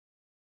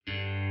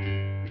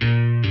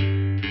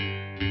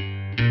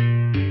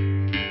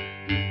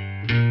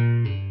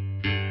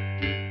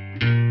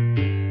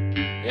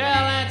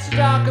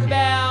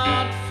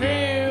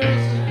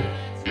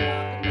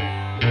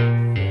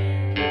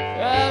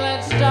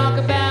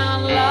talk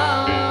about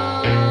love.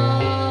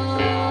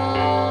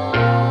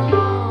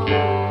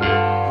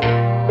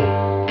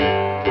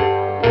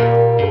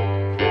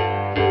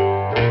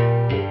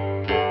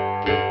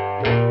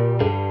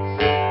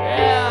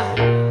 Yeah,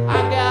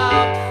 I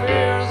got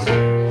fears,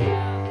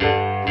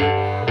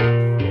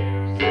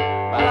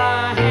 but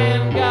I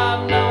ain't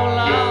got no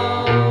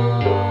love.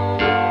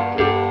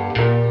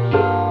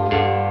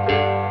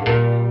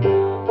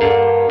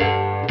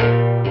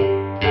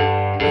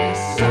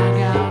 Yes, I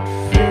got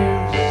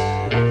fears.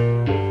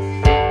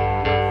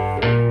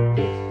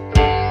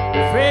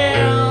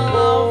 Fear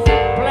of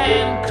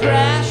plane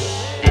crash.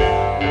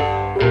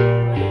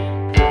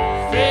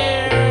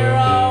 Fear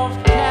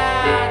of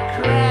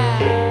car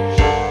crash.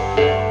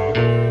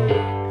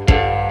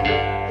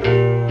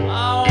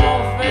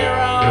 Oh, fear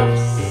of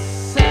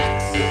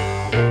sex.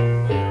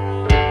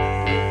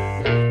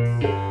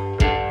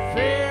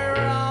 Fear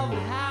of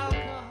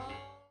alcohol.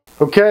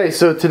 Okay,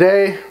 so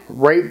today,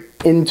 right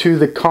into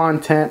the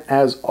content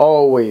as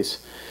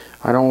always.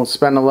 I don't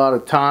spend a lot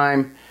of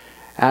time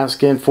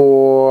asking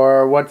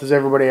for what does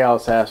everybody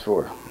else ask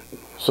for.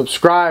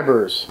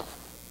 Subscribers,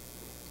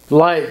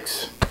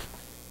 likes,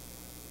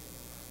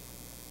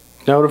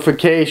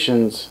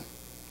 notifications,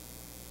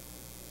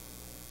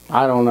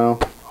 I don't know,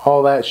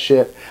 all that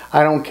shit.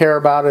 I don't care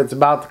about it. It's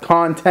about the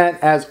content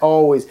as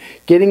always.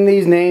 Getting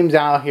these names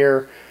out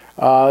here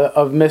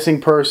of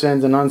missing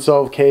persons and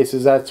unsolved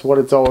cases, that's what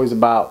it's always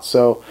about.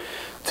 So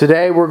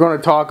today we're going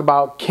to talk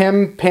about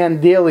Kim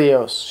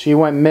Pandelios. She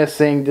went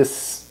missing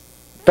this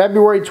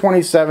February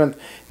 27th,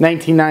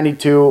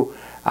 1992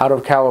 out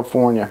of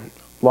California,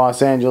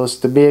 Los Angeles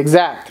to be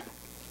exact.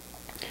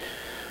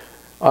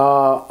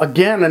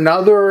 Again,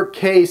 another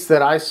case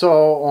that I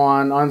saw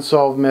on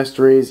Unsolved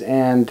Mysteries,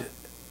 and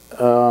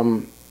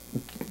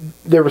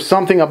there was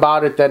something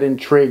about it that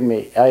intrigued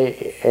me,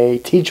 a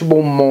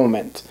teachable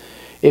moment,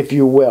 if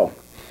you will.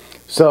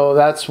 So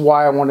that's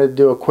why I wanted to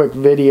do a quick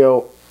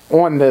video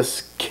on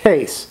this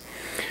case.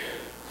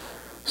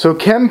 So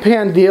Kim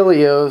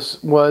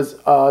Pandelios was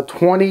a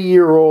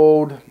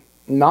 20-year-old,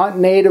 not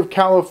native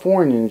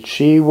Californian.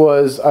 She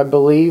was, I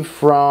believe,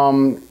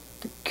 from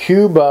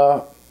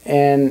Cuba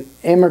and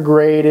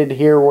immigrated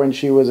here when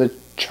she was a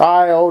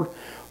child,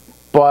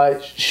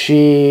 but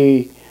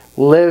she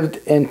lived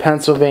in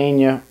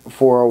Pennsylvania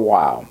for a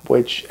while,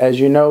 which, as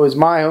you know, is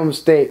my home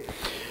state.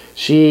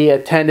 She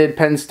attended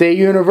Penn State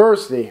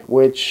University,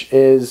 which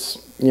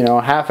is, you know,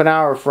 half an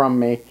hour from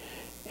me,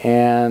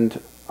 and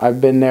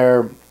I've been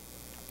there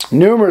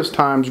numerous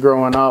times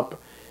growing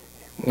up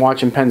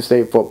watching Penn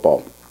State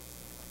football.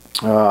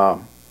 But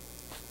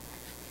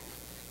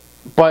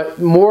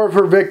more of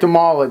her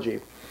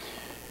victimology.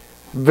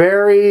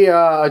 Very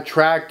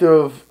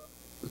attractive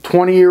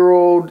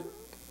 20-year-old.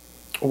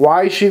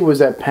 Why she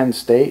was at Penn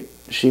State?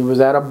 She was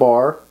at a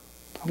bar.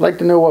 I'd like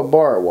to know what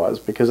bar it was,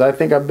 because I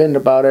think I've been to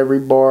about every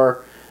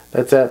bar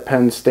that's at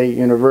Penn State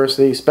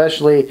University,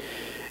 especially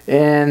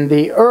in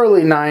the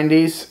early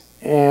 90s.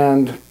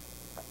 And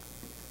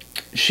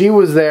she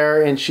was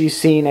there, and she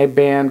seen a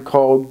band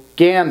called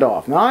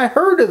Gandalf. Now, I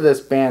heard of this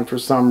band for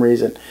some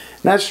reason,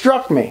 and that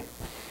struck me.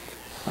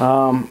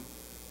 I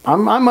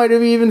might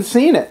have even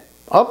seen it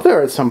up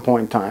there at some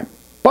point in time.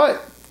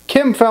 But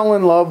Kim fell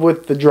in love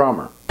with the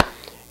drummer,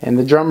 and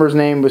the drummer's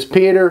name was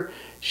Peter.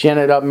 She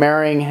ended up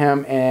marrying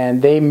him,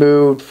 and they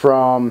moved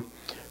from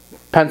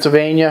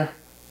Pennsylvania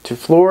to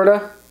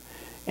Florida.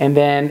 And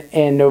then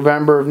in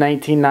November of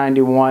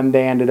 1991,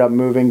 they ended up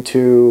moving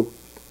to,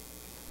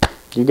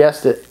 you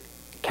guessed it,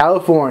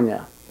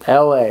 California,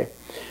 LA.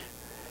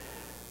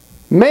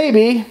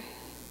 Maybe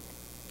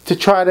to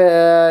try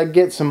to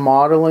get some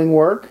modeling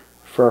work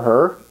for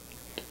her,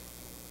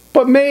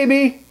 but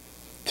maybe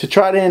to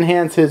try to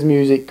enhance his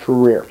music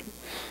career.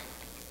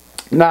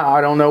 Now,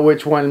 I don't know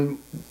which one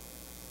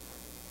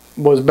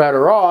was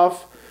better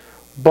off,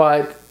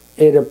 but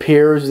it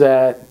appears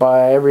that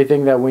by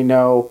everything that we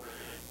know,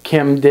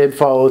 Kim did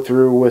follow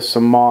through with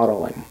some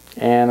modeling.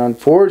 And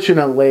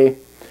unfortunately,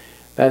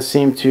 that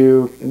seemed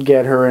to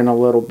get her in a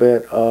little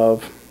bit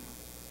of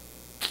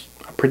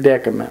a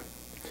predicament,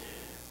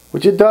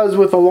 which it does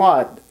with a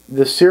lot.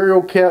 The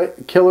serial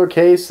killer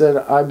case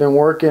that I've been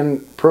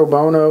working pro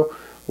bono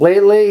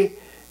lately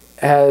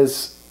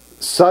has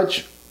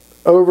such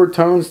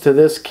overtones to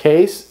this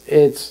case.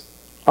 It's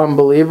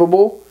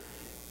unbelievable.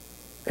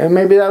 And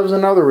maybe that was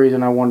another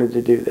reason I wanted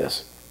to do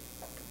this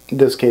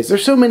case.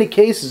 There's so many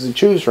cases to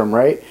choose from,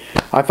 right?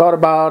 I thought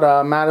about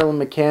Madeleine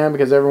McCann,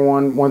 because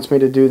everyone wants me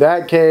to do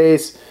that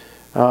case.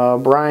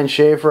 Brian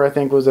Schaefer, I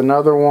think, was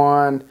another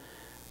one.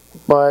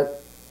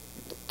 But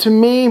to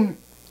me,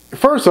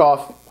 first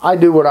off, I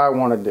do what I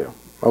want to do,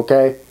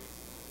 okay?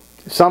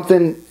 If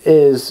something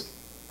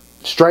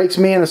strikes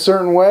me in a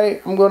certain way,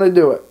 I'm going to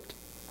do it.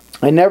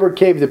 I never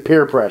cave to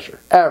peer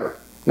pressure, ever.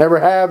 Never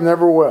have,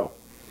 never will.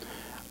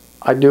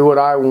 I do what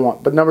I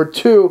want. But number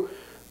two,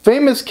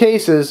 famous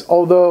cases,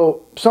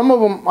 although some of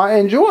them I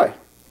enjoy.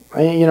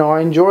 I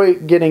enjoy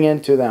getting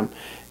into them.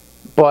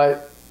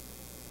 But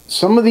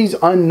some of these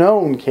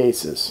unknown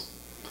cases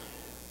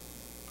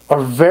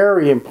are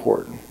very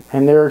important,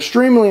 and they're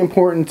extremely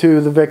important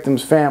to the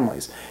victims'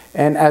 families.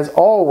 And as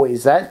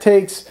always, that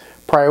takes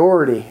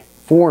priority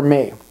for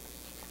me.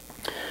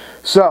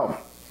 So,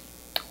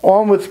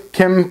 on with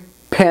Kim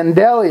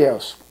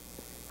Pandelios.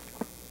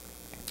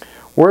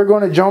 We're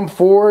going to jump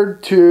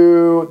forward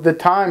to the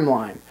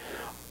timeline,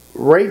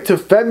 right to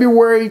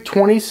February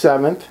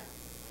 27th,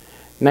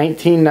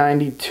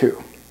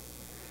 1992.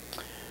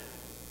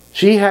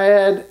 She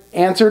had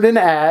answered an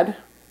ad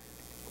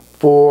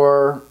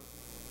for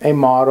a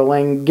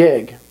modeling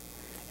gig,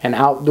 an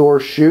outdoor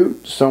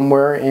shoot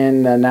somewhere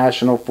in the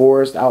National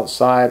Forest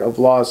outside of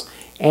Los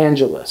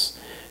Angeles.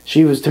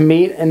 She was to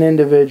meet an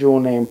individual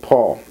named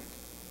Paul.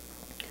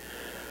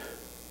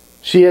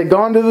 She had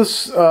gone to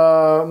this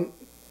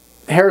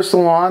hair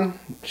salon.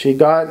 She'd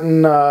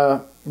gotten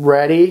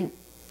ready,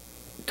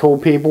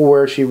 told people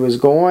where she was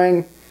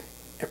going.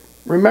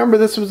 Remember,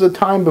 this was a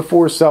time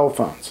before cell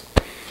phones.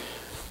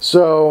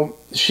 So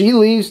she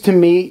leaves to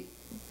meet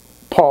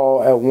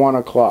Paul at 1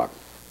 o'clock.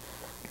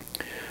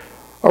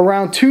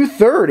 Around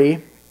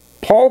 2:30,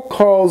 Paul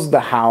calls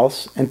the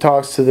house and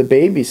talks to the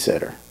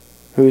babysitter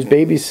who's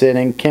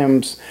babysitting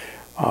Kim's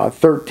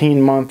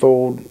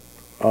 13-month-old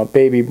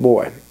baby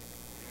boy.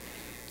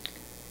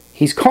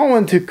 He's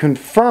calling to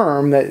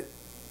confirm that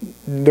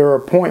their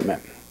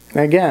appointment.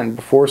 Again,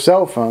 before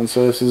cell phones,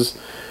 so this is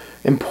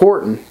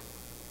important.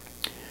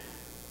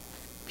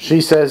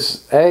 She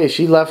says, hey,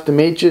 she left to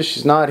meet you.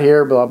 She's not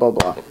here, blah, blah,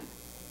 blah.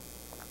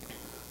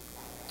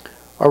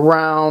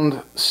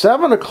 Around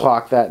 7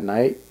 o'clock that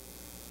night,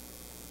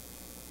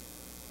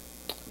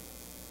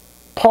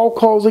 Paul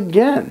calls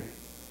again.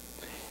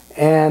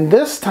 And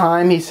this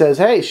time he says,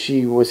 hey,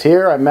 she was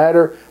here, I met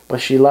her,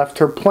 but she left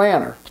her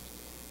planner.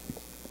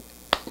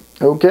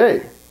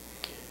 Okay.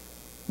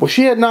 Well,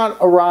 she had not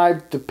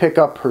arrived to pick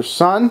up her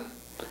son.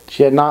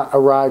 She had not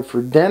arrived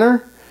for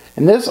dinner.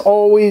 And this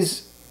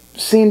always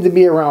seemed to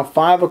be around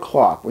 5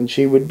 o'clock when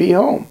she would be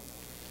home.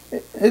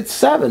 It's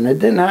 7. It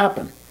didn't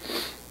happen.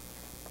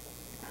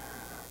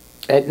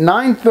 At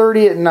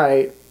 9:30 at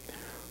night,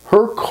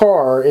 her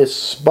car is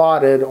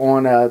spotted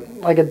on a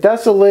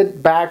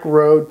desolate back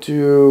road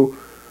to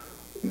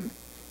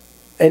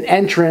an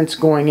entrance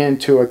going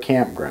into a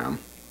campground.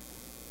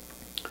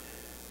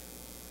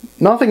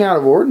 Nothing out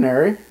of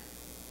ordinary,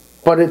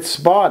 but it's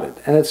spotted,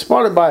 and it's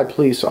spotted by a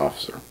police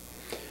officer.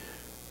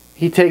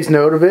 He takes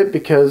note of it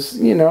because,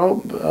 you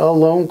know, a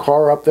lone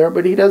car up there,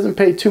 but he doesn't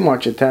pay too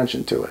much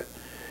attention to it.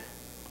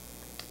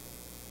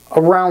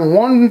 Around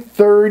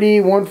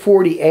 1:30,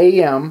 1:40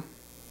 a.m.,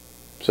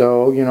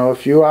 so, you know, a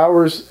few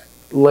hours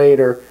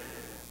later,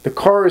 the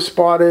car is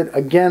spotted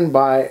again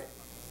by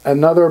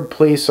another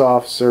police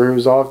officer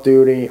who's off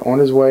duty on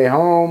his way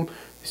home.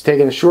 He's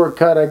taking a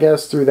shortcut, I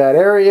guess, through that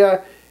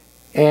area,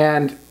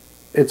 and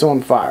it's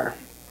on fire.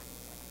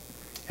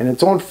 And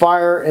it's on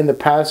fire in the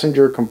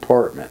passenger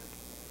compartment.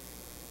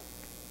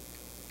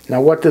 Now,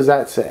 what does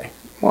that say?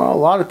 Well, a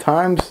lot of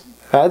times,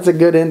 that's a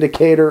good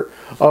indicator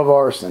of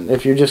arson.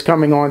 If you're just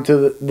coming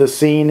onto the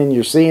scene and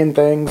you're seeing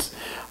things,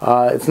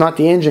 it's not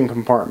the engine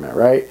compartment,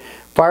 right?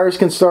 Fires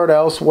can start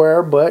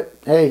elsewhere, but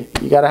hey,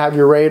 you got to have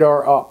your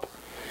radar up.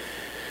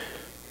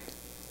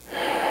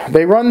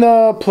 They run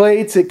the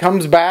plates. It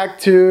comes back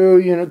to,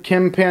 you know,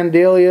 Kim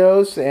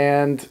Pandelios,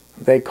 and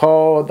they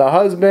call the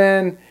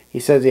husband. He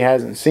says he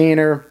hasn't seen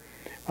her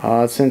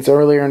since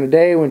earlier in the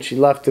day when she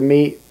left to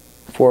meet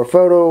for a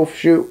photo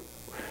shoot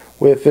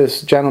with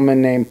this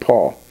gentleman named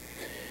Paul.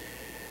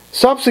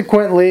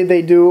 Subsequently,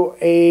 they do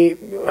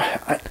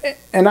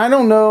and I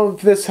don't know if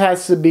this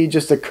has to be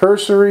just a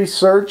cursory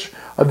search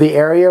of the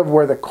area of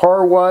where the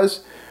car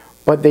was,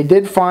 but they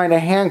did find a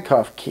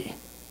handcuff key.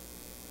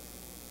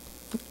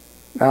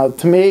 Now,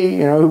 to me,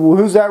 you know,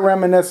 who's that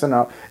reminiscent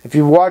of? If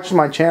you've watched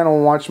my channel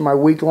and watched my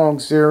week-long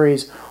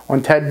series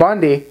on Ted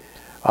Bundy,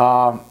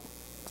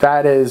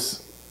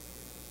 that's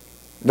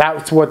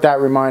what that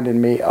reminded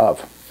me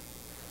of.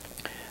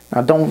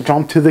 Now, don't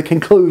jump to the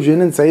conclusion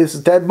and say this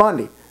is Ted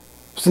Bundy.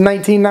 It's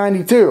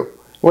 1992.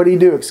 What do you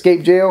do?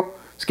 Escape jail?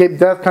 Escape the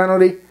death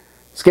penalty?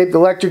 Escape the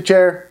electric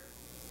chair?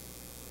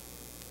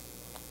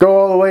 Go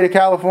all the way to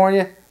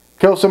California?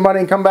 Kill somebody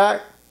and come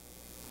back?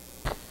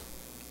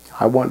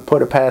 I wouldn't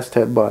put it past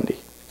Ted Bundy.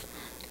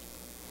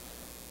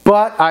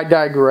 But I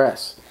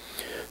digress.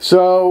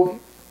 So,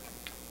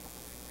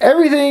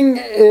 everything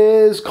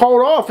is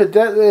called off at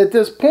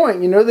this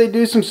point. You know, they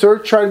do some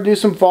search, try to do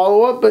some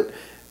follow-up, but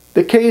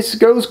the case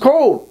goes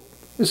cold.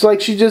 It's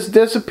like she just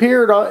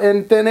disappeared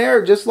in thin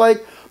air, just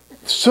like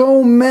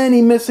so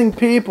many missing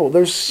people.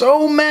 There's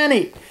so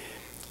many.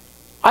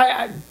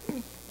 I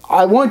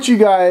want you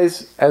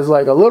guys, as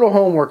like a little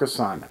homework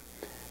assignment,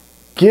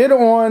 get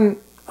on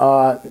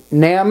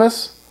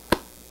NamUs.com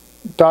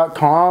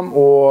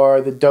or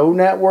the Doe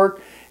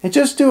Network and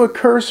just do a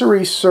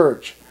cursory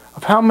search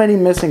of how many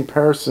missing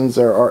persons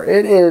there are.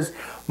 It is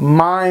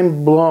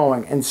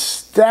mind-blowing and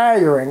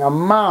staggering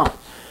amount.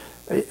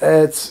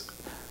 It's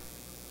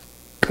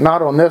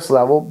not on this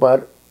level,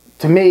 but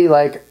to me,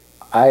 like,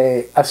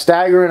 a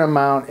staggering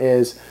amount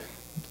is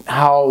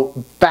how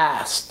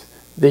vast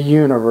the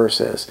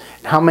universe is,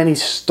 how many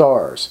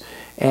stars.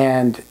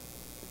 And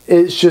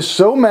it's just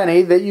so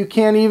many that you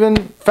can't even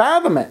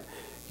fathom it,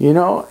 you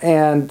know.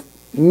 And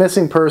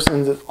missing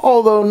persons,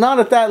 although not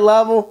at that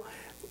level,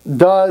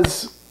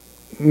 does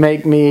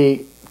make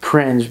me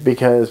cringe,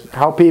 because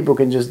how people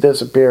can just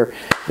disappear.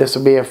 This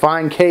will be a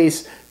fine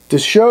case to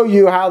show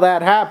you how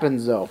that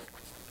happens, though.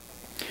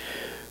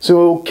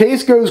 So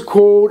case goes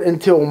cold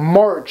until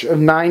March of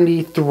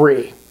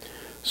 '93.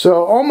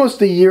 So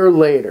almost a year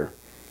later.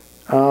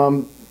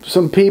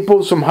 Some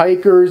people, some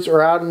hikers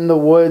are out in the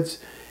woods,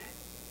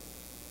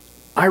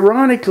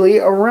 ironically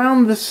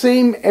around the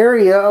same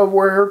area of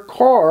where her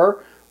car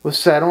was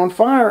set on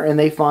fire, and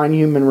they find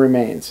human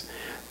remains.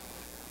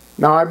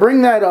 Now I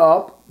bring that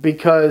up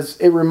because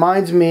it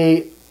reminds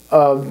me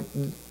of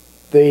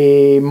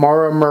the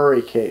Mara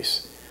Murray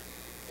case.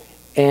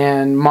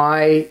 And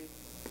I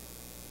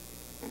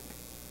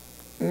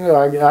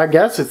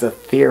guess it's a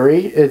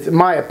theory, it's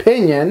my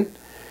opinion,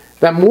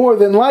 that more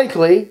than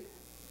likely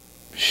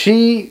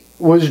she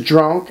was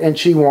drunk and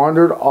she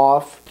wandered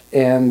off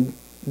and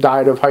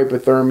died of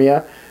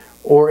hypothermia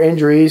or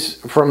injuries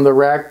from the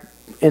wreck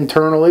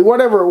internally,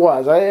 whatever it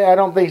was. I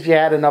don't think she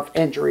had enough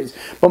injuries.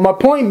 But my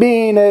point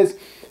being is,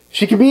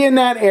 she could be in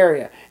that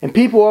area. And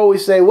people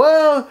always say,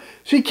 well,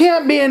 she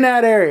can't be in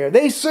that area.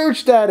 They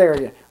searched that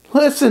area.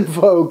 Listen,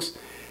 folks,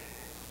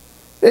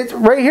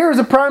 right here is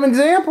a prime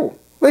example.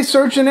 They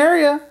search an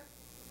area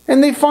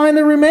and they find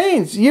the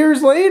remains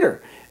years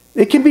later.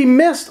 It can be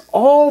missed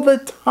all the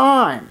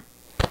time.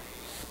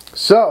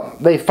 So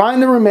they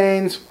find the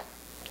remains.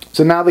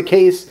 So now the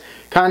case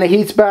kind of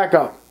heats back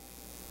up.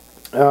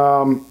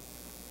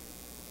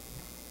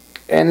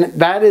 And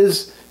that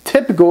is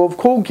typical of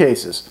cold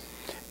cases.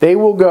 They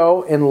will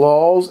go in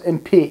lulls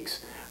and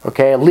peaks.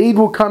 Okay, a lead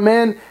will come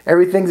in,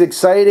 everything's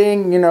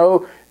exciting, you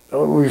know,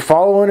 we're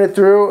following it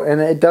through, and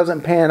it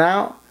doesn't pan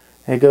out,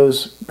 and it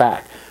goes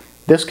back.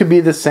 This could be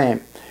the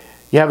same.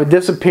 You have a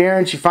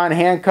disappearance, you find a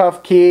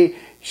handcuff key,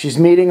 she's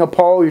meeting a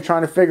Paul, you're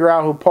trying to figure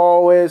out who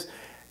Paul is.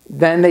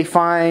 Then they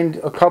find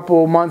a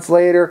couple months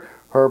later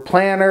her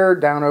planner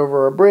down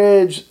over a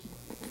bridge.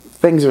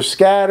 Things are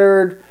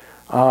scattered.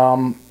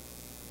 So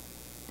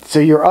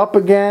you're up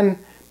again,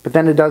 but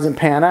then it doesn't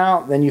pan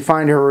out. Then you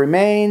find her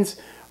remains.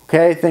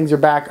 Okay, things are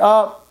back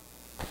up.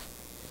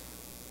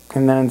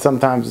 And then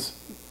sometimes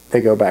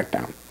they go back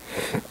down.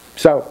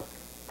 So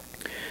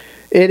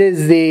it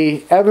is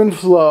the ebb and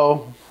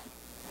flow.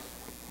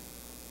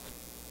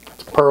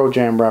 It's a Pearl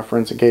Jam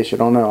reference in case you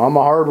don't know. I'm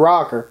a hard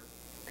rocker,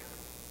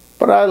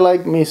 but I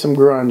like me some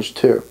grunge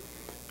too.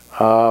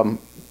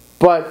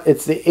 But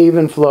it's the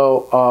even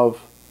flow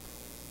of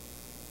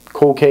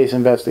cold case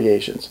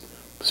investigations.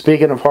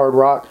 Speaking of hard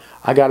rock,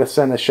 I got to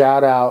send a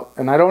shout out.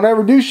 And I don't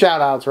ever do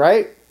shout outs,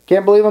 right?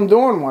 Can't believe I'm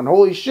doing one.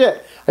 Holy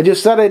shit. I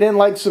just said I didn't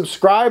like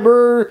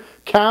subscriber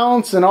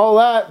counts and all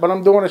that, but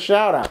I'm doing a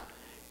shout out.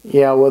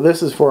 Yeah, well,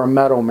 this is for a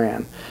metal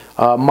man.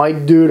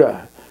 Mike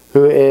Duda,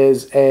 who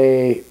is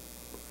a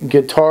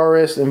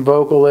guitarist and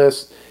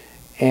vocalist.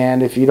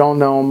 And if you don't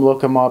know him,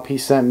 look him up. He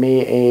sent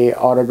me a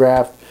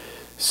autographed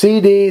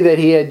CD that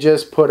he had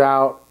just put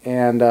out,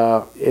 and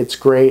it's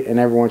great, and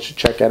everyone should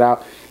check it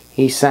out.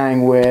 He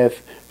sang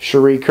with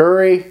Cherie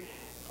Currie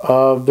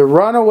of the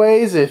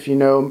Runaways. If you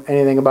know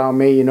anything about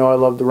me, you know I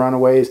love the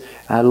Runaways.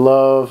 I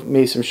love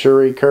me some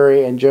Cherie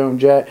Currie and Joan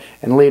Jett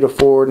and Lita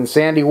Ford and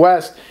Sandy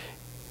West.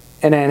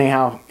 And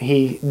anyhow,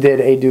 he did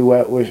a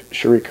duet with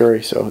Cherie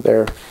Currie, so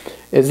there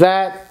is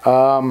that.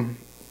 And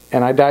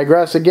I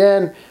digress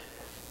again.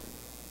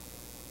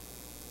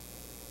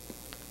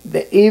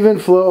 The even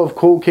flow of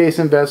cold case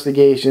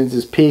investigations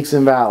is peaks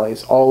and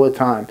valleys all the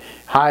time,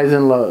 highs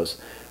and lows.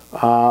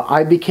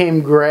 I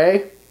became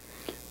gray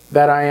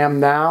that I am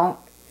now,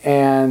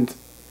 and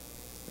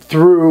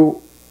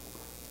through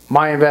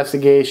my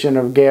investigation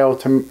of Gail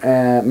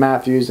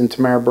Matthews and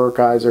Tamara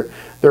Burkheiser,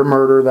 their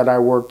murder that I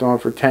worked on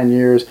for 10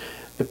 years,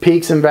 the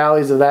peaks and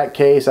valleys of that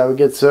case, I would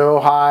get so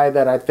high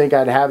that I think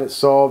I'd have it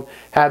solved,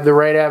 have the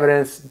right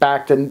evidence,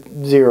 back to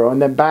zero,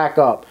 and then back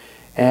up.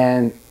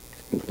 And,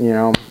 you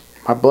know,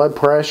 my blood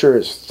pressure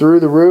is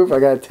through the roof. I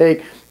got to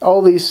take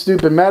all these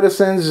stupid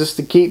medicines just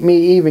to keep me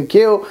even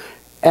keel.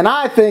 And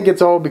I think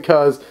it's all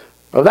because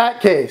of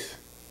that case.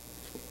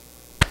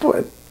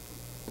 But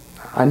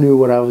I knew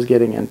what I was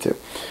getting into.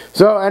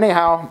 So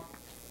anyhow,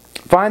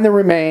 find the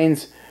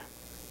remains.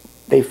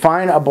 They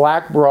find a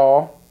black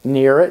bra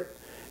near it.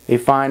 They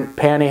find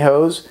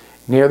pantyhose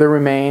near the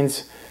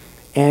remains.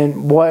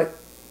 And what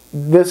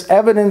this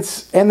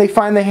evidence, and they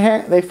find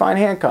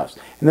handcuffs.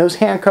 And those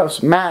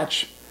handcuffs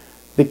match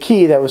the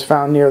key that was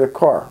found near the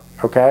car.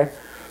 Okay?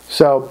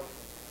 So,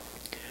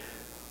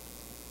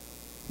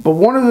 but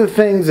one of the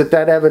things that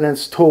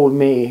evidence told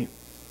me,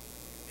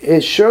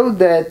 it showed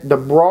that the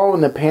bra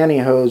and the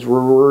pantyhose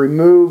were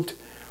removed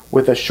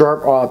with a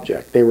sharp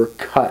object. They were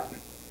cut.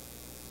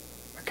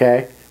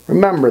 Okay?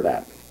 Remember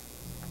that.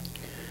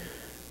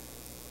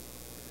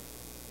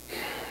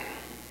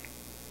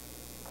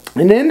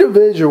 An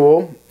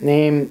individual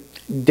named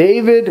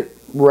David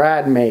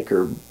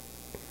Radmacher,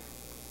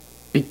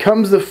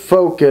 becomes the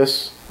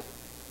focus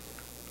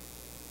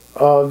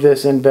of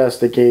this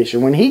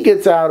investigation. When he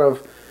gets out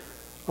of,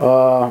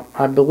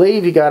 I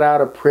believe he got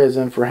out of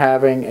prison for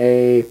having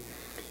a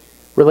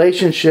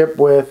relationship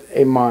with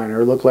a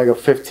minor. It looked like a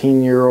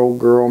 15-year-old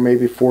girl,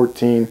 maybe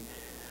 14.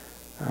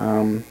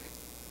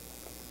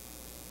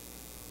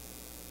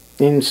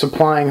 In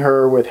supplying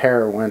her with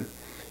heroin.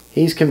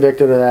 He's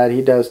convicted of that.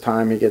 He does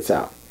time. He gets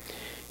out.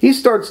 He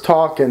starts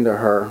talking to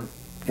her,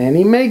 and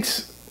he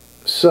makes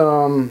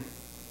some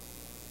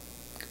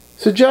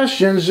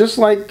suggestions, just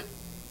like,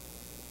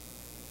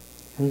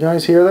 you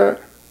guys hear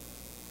that?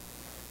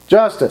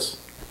 Justice.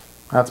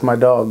 That's my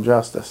dog,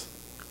 Justice.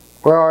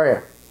 Where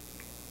are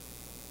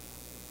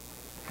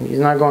you? He's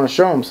not going to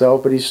show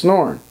himself, but he's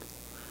snoring.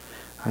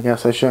 I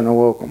guess I shouldn't have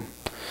woke him.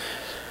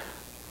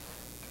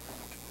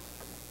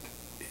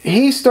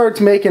 He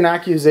starts making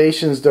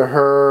accusations to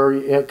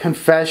her,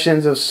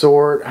 confessions of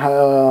sort,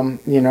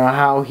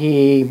 how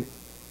he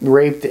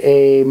raped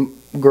a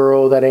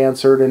girl that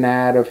answered an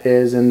ad of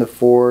his in the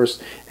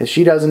forest. If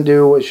she doesn't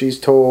do what she's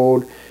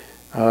told,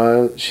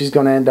 she's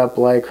going to end up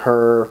like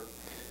her.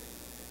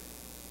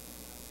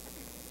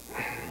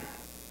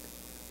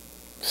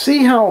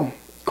 See how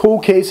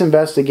cold case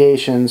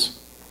investigations,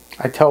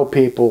 I tell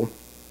people,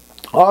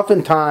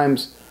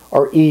 oftentimes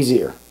are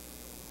easier.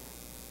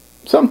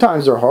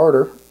 Sometimes they're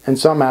harder in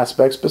some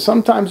aspects, but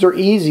sometimes they're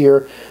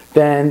easier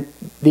than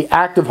the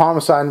active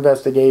homicide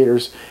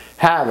investigators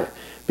have it,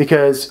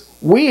 because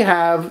we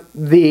have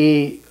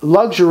the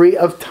luxury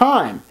of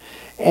time,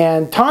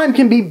 and time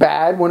can be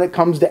bad when it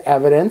comes to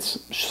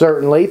evidence.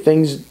 Certainly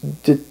things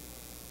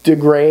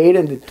degrade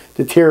and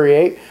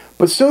deteriorate,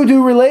 but so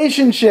do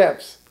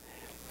relationships,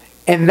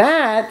 and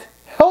that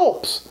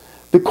helps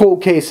the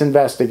cold case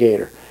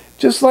investigator,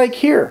 just like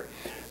here.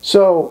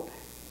 So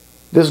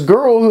this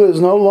girl who is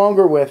no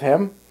longer with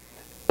him,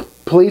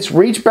 police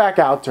reach back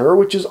out to her,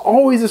 which is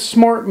always a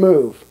smart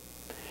move.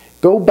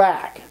 Go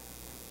back.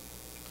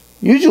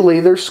 Usually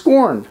they're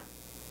scorned.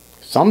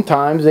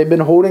 Sometimes they've been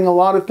holding a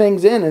lot of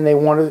things in and they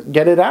want to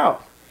get it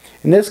out.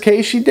 In this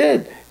case, she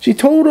did. She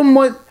told him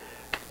what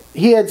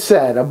he had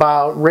said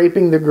about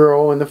raping the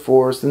girl in the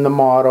forest and the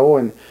model.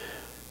 And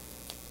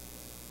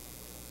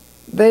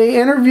they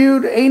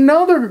interviewed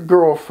another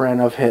girlfriend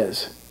of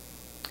his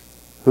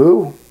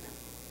who,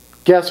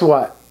 guess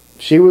what?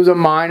 She was a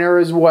minor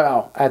as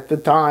well at the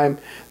time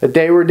that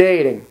they were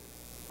dating.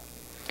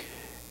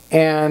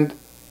 And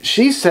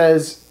she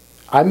says,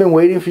 I've been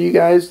waiting for you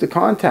guys to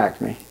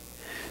contact me.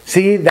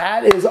 See,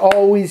 that is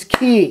always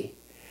key.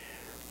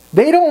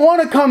 They don't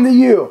want to come to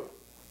you.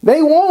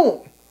 They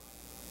won't.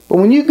 But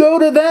when you go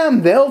to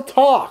them, they'll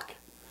talk.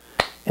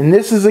 And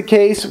this is a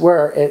case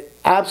where it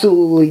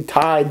absolutely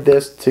tied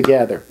this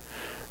together.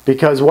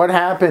 Because what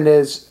happened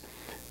is,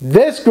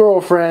 this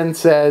girlfriend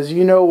says,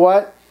 you know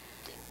what?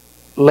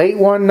 Late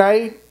one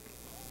night,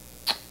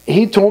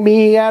 he told me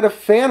he had a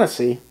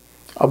fantasy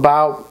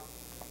about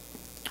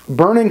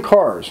burning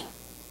cars.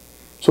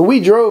 So we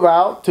drove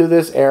out to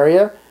this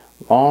area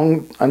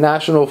along a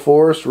national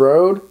forest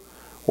road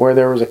where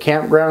there was a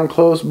campground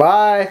close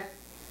by,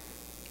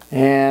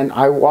 and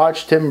I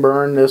watched him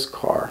burn this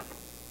car.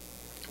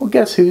 Well,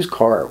 guess whose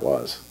car it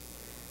was?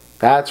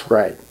 That's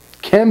right,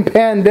 Kim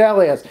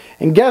Pandelios.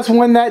 And guess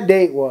when that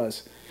date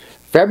was?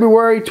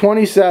 February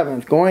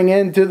 27th, going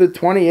into the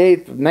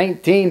 28th of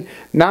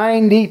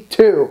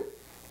 1992.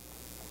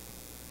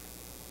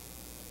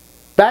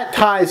 That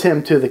ties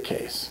him to the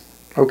case,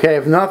 okay,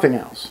 if nothing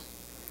else.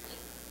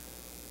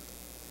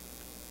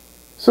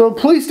 So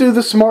police do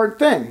the smart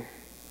thing.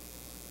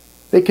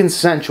 They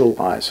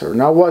consensualize her.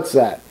 Now what's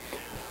that?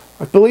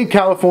 I believe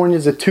California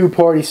is a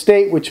two-party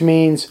state, which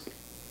means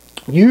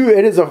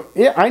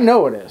I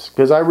know it is,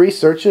 because I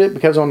researched it,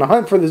 because on the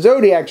Hunt for the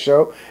Zodiac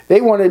show,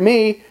 they wanted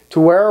me to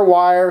wear a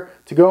wire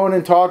to go in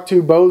and talk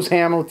to Bose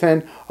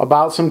Hamilton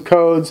about some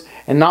codes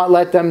and not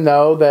let them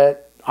know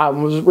that I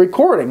was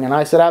recording. And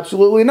I said,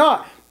 absolutely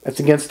not.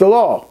 That's against the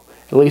law.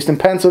 At least in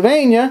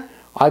Pennsylvania,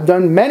 I've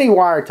done many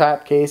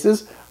wiretap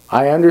cases.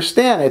 I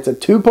understand it's a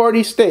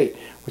two-party state,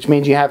 which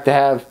means you have to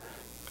have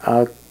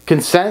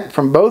consent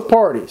from both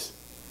parties.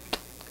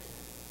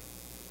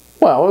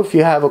 Well, if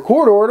you have a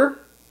court order,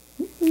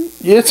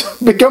 it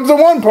becomes a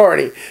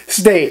one-party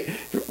state,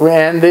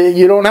 and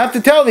you don't have to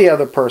tell the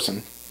other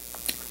person.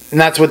 And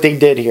that's what they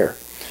did here.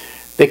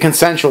 They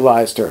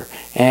consensualized her,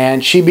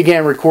 and she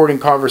began recording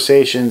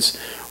conversations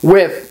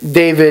with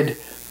David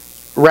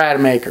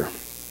Rademacher.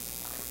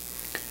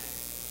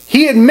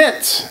 He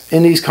admits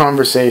in these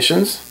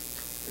conversations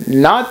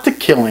not to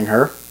killing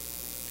her,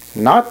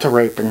 not to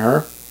raping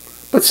her,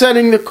 but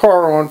setting the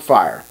car on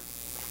fire.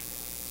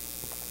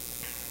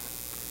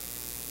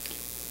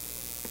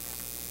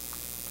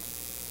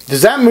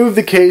 Does that move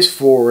the case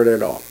forward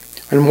at all?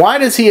 And why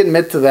does he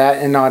admit to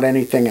that and not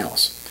anything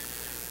else?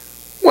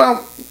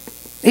 Well,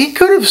 he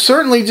could have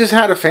certainly just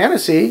had a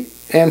fantasy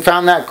and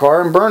found that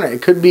car and burned it.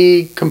 It could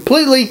be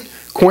completely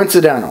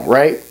coincidental,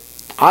 right?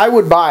 I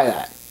would buy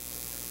that.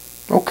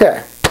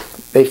 Okay.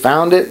 They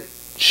found it.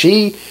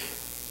 She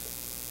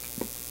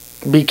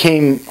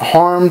became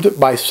harmed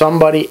by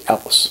somebody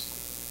else,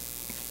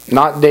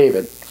 not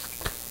David.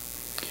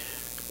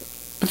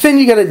 But then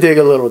you got to dig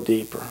a little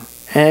deeper,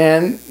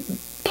 and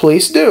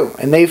police do,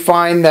 and they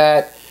find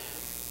that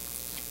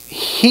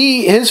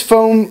his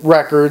phone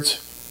records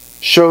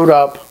showed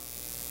up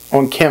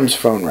on Kim's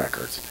phone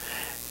records.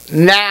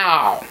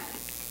 Now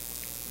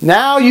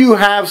you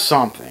have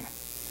something.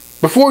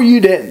 Before you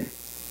didn't,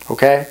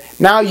 okay?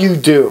 Now you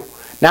do.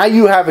 Now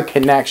you have a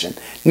connection.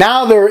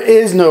 Now there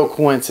is no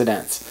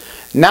coincidence.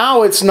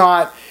 Now it's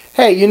not,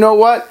 hey, you know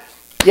what?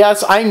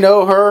 Yes, I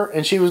know her,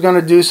 and she was going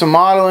to do some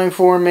modeling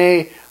for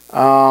me,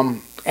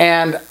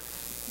 and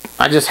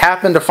I just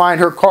happened to find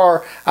her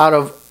car out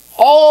of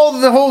all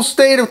the whole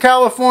state of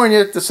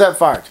California to set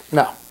fire to.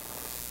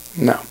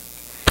 No.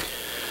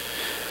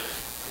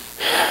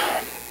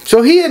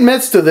 So he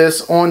admits to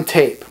this on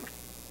tape.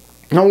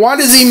 Now, why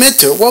does he admit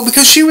to it? Well,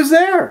 because she was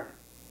there.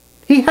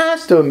 He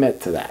has to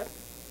admit to that.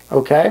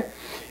 Okay?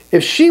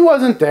 If she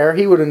wasn't there,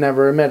 he would have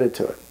never admitted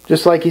to it.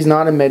 Just like he's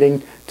not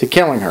admitting to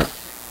killing her.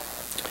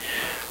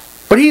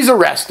 But he's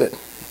arrested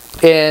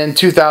in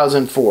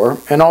 2004,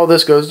 and all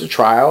this goes to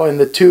trial, and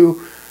the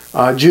two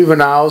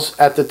juveniles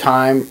at the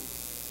time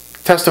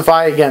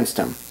testify against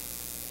him.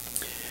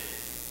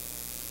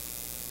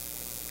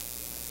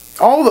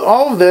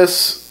 All of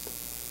this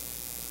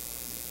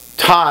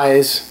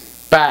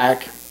ties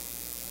back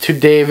to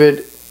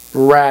David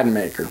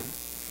Radmacher,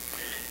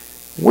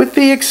 with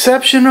the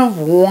exception of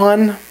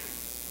one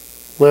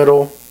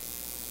little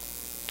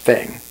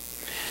thing.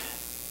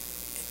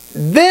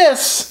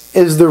 This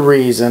is the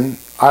reason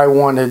I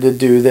wanted to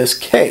do this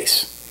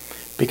case,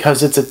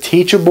 because it's a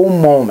teachable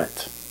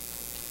moment.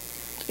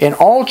 In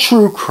all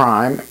true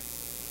crime,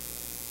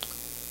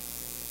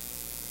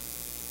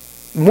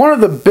 one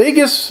of the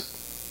biggest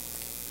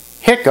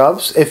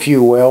hiccups, if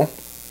you will,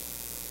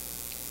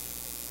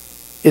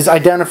 is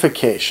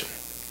identification.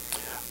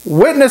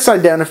 Witness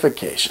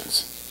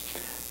identifications.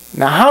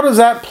 Now, how does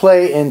that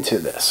play into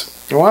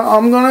this? Well,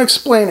 I'm going to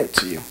explain it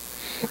to you.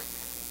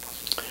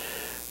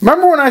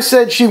 Remember when I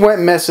said she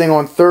went missing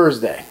on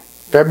Thursday,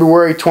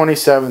 February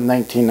 27,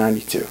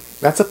 1992?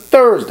 That's a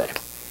Thursday.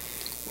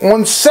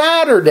 On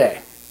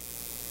Saturday,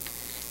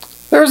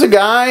 there's a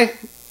guy,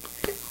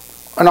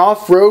 an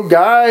off-road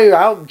guy,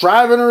 out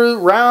driving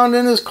around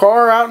in his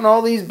car out in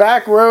all these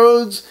back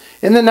roads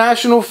in the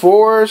National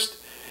Forest.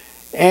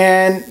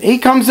 And he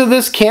comes to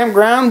this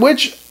campground,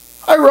 which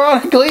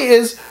ironically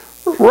is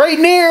right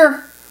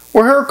near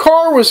where her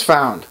car was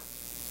found.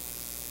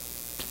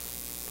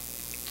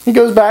 He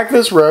goes back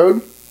this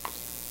road.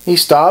 He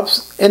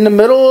stops in the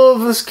middle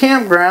of this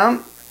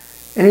campground,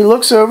 and he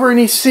looks over and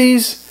he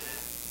sees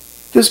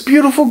this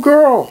beautiful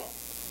girl.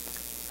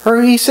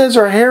 He says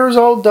her hair is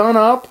all done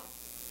up.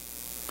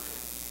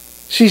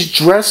 She's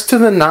dressed to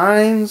the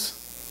nines.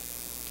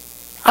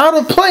 Out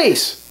of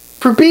place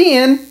for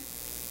being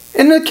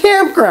in the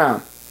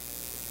campground.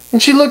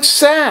 And she looks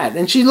sad.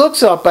 And she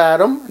looks up at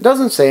him.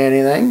 Doesn't say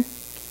anything.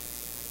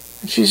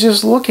 And she's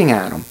just looking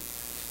at him.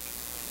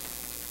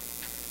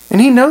 And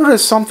he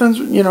noticed something's,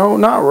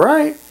 not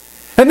right.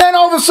 And then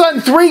all of a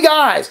sudden, 3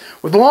 guys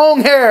with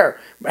long hair,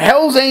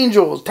 Hell's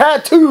Angels,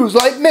 tattoos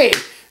like me,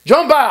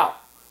 jump out.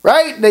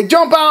 Right? They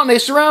jump out and they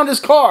surround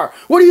his car.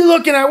 What are you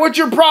looking at? What's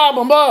your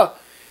problem?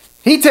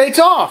 He takes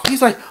off.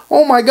 He's like,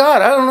 oh my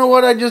God, I don't know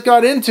what I just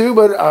got into,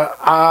 but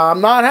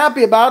I'm not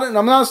happy about it and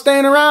I'm not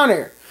staying around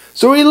here.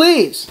 So he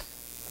leaves.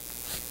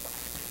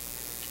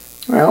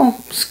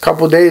 Well, a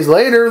couple days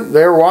later,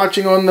 they're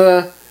watching on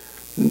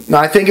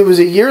I think it was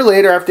a year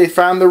later after they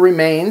found the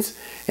remains,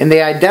 and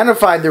they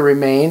identified the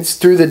remains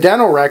through the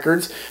dental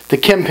records to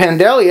Kim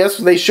Pandelios.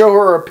 They show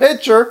her a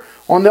picture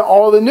on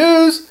all the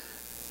news.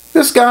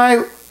 This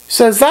guy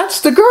says,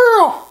 that's the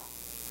girl.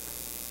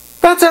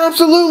 That's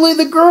absolutely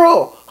the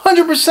girl.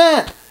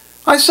 100%.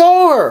 I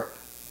saw her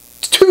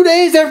 2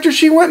 days after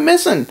she went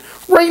missing,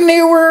 right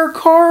near where her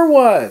car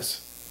was.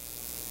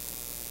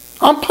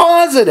 I'm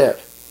positive.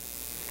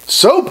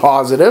 So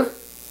positive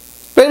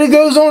that it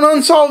goes on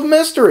Unsolved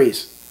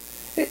Mysteries.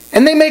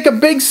 And they make a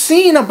big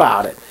scene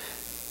about it.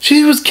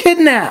 She was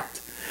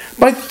kidnapped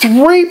by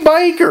 3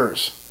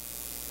 bikers.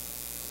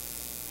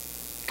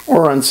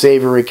 Or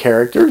unsavory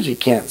characters. You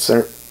can't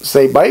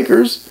say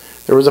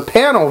bikers. There was a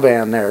panel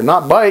van there,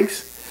 not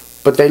bikes.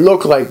 But they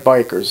look like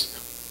bikers.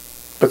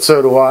 But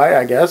so do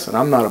I guess. And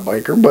I'm not a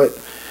biker. But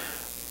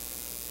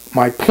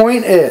my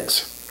point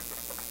is,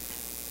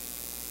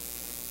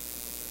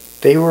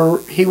 he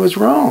was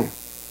wrong.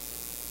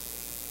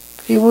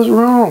 He was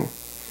wrong.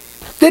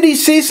 Did he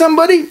see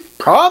somebody?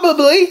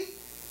 Probably.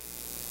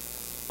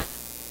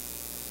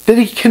 Did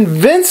he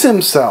convince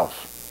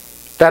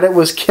himself that it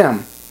was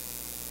Kim?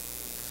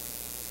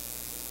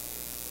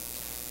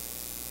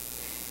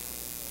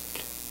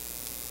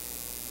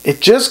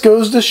 It just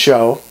goes to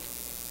show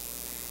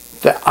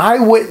that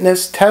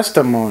eyewitness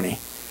testimony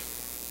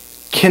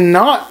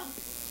cannot,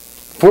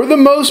 for the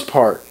most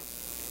part,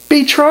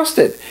 be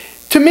trusted.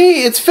 To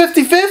me, it's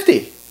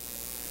 50-50.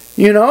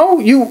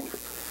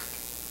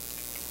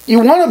 You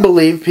want to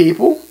believe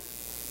people.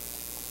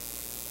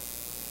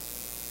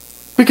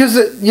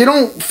 because you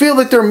don't feel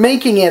that they're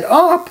making it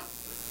up,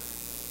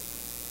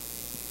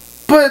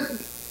 but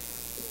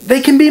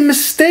they can be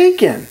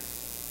mistaken.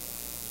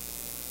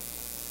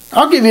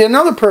 I'll give you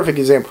another perfect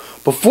example.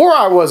 Before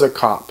I was a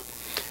cop,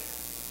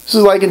 this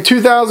is like in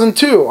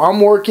 2002, I'm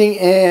working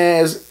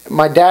as,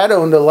 my dad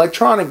owned an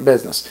electronic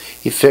business.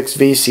 He fixed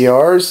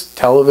VCRs,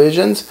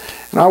 televisions,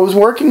 and I was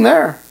working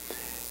there.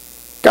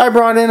 Guy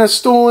brought in a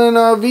stolen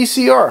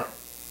VCR.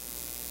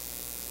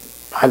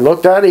 I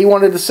looked at it, he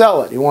wanted to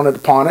sell it. He wanted to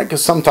pawn it,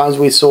 because sometimes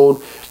we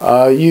sold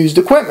used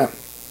equipment.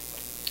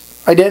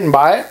 I didn't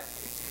buy it.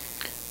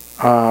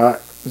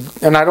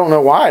 And I don't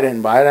know why I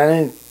didn't buy it.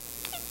 I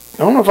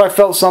don't know if I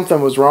felt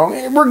something was wrong.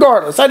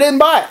 Regardless, I didn't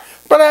buy it.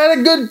 But I had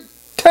a good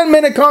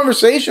 10-minute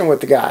conversation with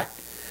the guy.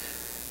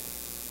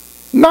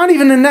 Not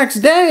even the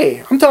next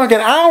day. I'm talking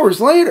hours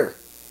later.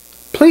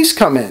 Police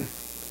come in.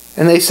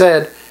 And they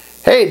said,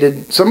 hey,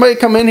 did somebody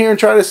come in here and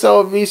try to sell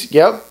a VCR?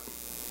 Yep.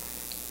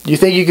 You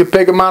think you could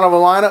pick them out of a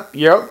lineup?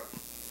 Yep.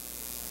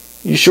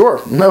 You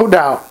sure? No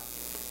doubt.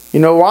 You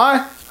know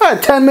why? I had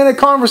a 10-minute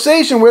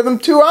conversation with him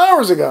 2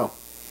 hours ago.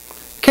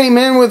 Came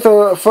in with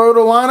a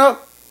photo lineup.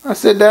 I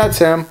said, that's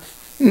him.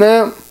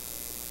 No.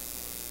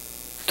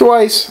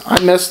 Twice. I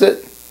missed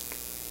it.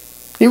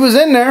 He was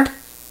in there,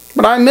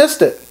 but I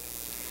missed it.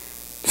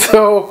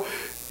 So,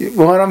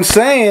 what I'm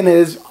saying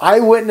is,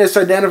 eyewitness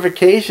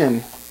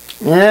identification.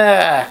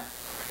 Yeah.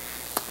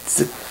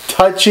 It's a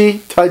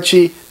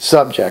touchy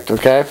subject,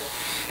 okay?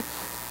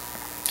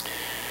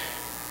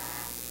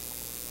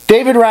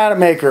 David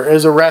Rademacher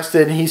is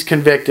arrested. He's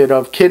convicted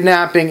of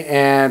kidnapping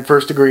and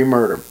first-degree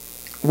murder.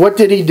 What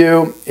did he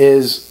do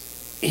is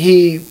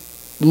he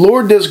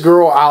lured this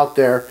girl out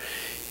there.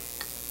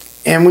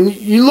 And when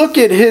you look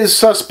at his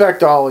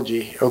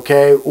suspectology,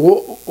 okay,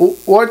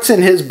 what's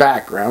in his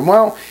background?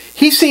 Well,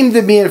 he seemed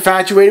to be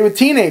infatuated with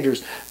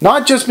teenagers.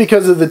 Not just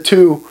because of the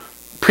two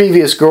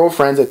previous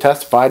girlfriends that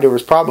testified. There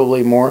was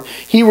probably more.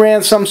 He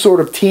ran some sort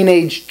of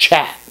teenage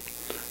chat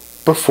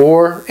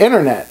before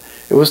internet.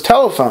 It was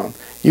telephone.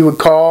 You would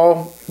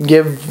call,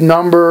 give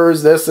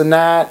numbers, this and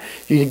that.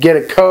 You'd get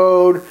a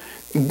code.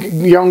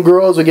 Young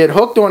girls would get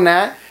hooked on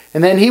that.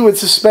 And then he would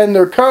suspend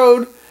their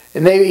code,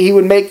 and he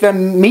would make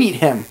them meet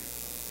him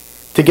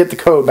to get the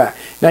code back.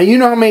 Now, you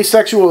know how many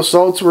sexual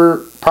assaults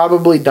were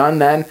probably done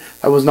then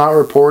that was not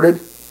reported?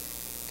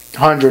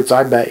 Hundreds,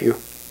 I bet you.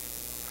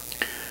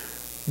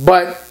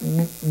 But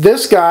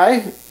this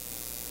guy,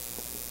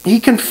 he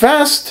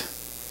confessed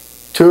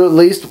to at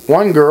least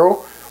one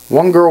girl.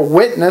 One girl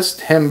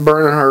witnessed him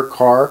burning her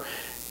car.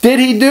 Did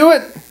he do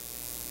it?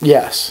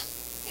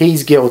 Yes.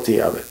 He's guilty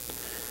of it.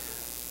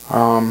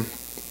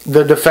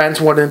 The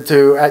defense wanted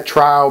to, at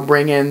trial,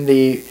 bring in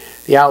the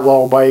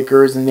outlaw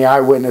bikers and the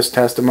eyewitness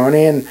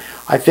testimony, and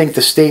I think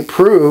the state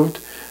proved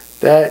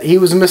that he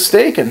was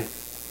mistaken.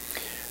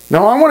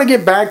 Now, I want to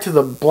get back to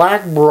the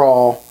black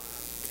bra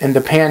and the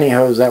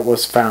pantyhose that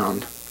was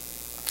found,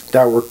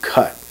 that were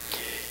cut.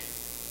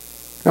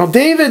 Now,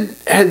 David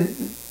had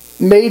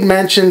made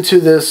mention to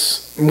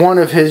this one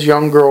of his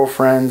young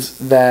girlfriends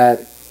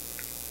that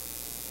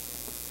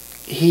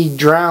he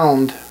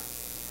drowned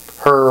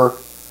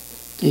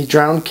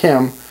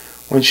Kim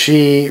when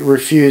she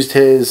refused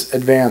his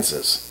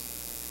advances,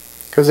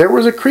 because there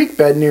was a creek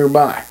bed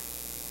nearby.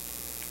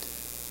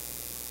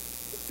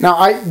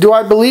 Now, do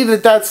I believe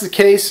that that's the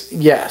case?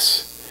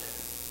 Yes.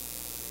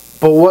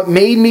 But what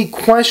made me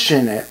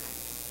question it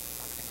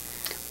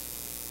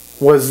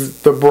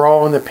was the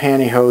bra and the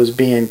pantyhose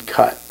being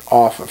cut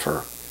off of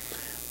her.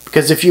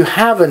 Because if you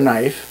have a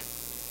knife,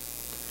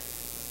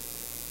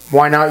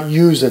 why not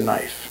use a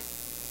knife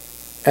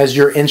as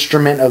your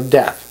instrument of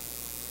death?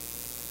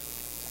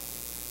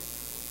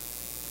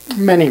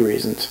 Many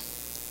reasons.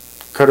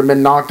 Could have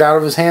been knocked out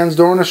of his hands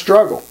during a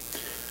struggle.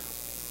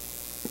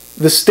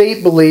 The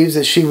state believes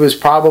that she was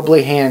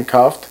probably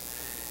handcuffed,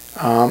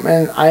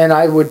 and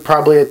I would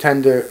probably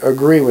tend to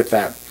agree with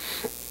that.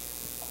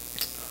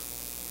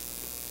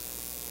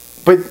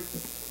 But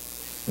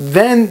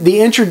then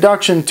the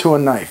introduction to a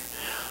knife.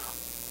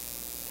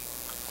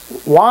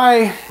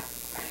 Why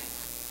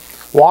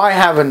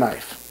have a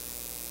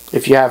knife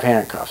if you have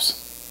handcuffs?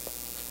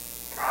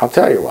 I'll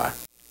tell you why.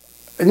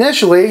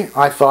 Initially,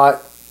 I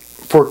thought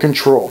for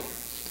control.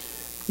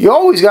 You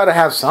always got to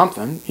have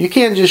something. You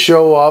can't just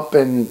show up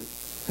and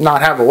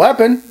not have a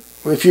weapon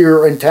if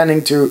you're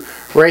intending to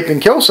rape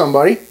and kill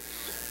somebody.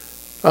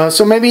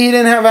 So maybe he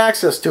didn't have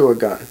access to a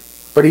gun,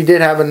 but he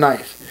did have a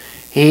knife.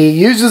 He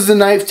uses the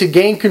knife to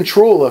gain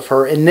control of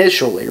her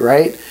initially,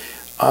 right?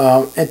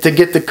 And to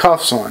get the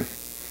cuffs on.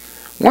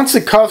 Once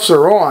the cuffs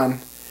are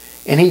on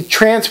and he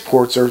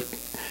transports her,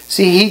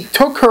 see, he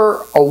took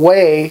her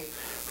away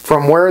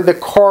from where the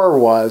car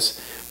was.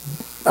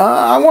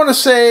 I want to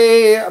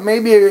say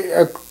maybe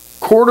a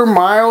quarter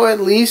mile at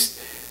least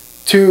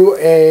to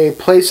a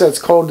place that's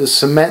called the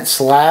cement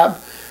slab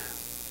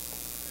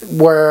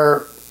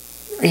where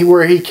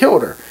he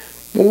killed her.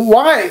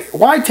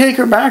 Why take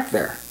her back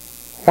there?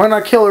 Why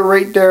not kill her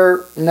right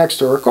there next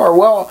to her car?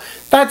 Well,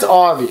 that's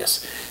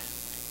obvious.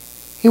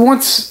 He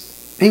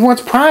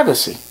wants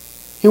privacy.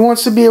 He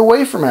wants to be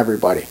away from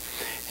everybody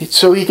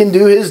so he can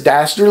do his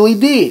dastardly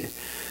deed.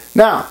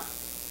 Now,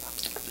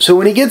 so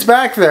when he gets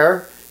back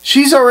there,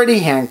 she's already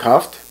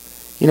handcuffed.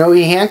 You know,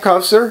 he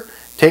handcuffs her,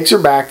 takes her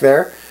back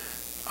there.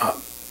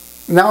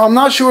 Now, I'm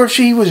not sure if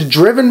she was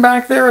driven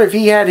back there, if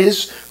he had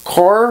his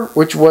car,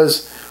 which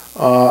was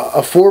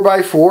a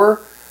 4x4,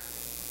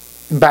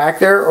 back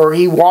there, or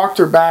he walked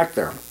her back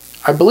there.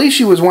 I believe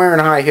she was wearing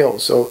high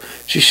heels, so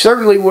she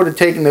certainly would have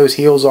taken those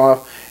heels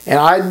off, and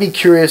I'd be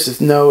curious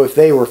to know if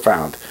they were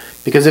found.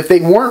 Because if they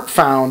weren't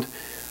found,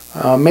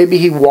 maybe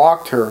he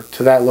walked her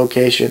to that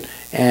location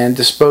and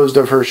disposed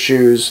of her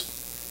shoes,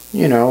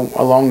 you know,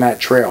 along that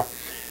trail.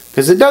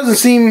 Because it doesn't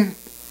seem,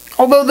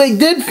 although they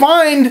did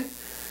find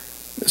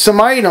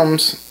some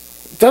items,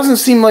 it doesn't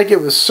seem like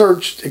it was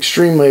searched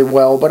extremely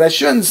well, but I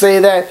shouldn't say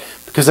that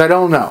because I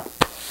don't know.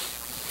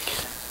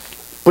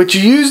 But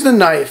you use the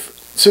knife,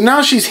 so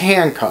now she's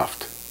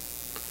handcuffed.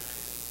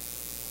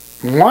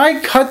 Why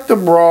cut the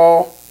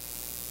bra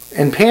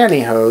and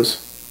pantyhose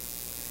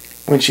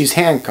when she's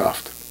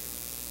handcuffed?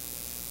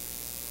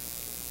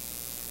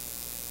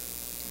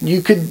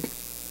 You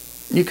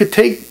could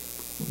take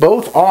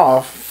both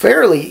off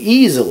fairly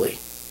easily,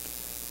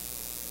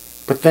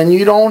 but then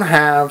you don't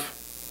have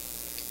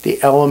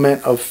the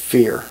element of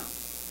fear.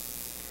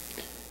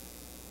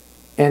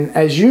 And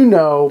as you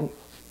know,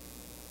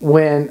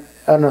 when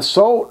an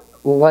assault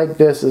like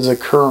this is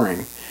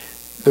occurring,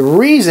 the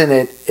reason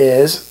it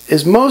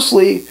is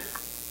mostly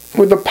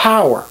with the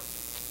power.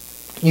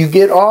 You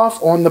get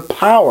off on the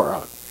power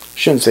of it. I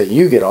shouldn't say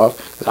you get off,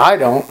 because I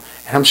don't,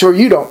 and I'm sure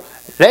you don't.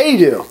 They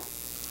do.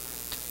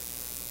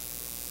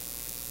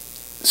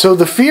 So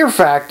the fear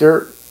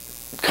factor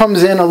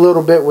comes in a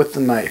little bit with the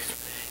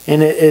knife,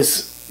 and it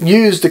is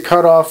used to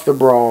cut off the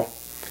bra,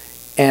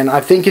 and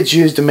I think it's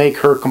used to make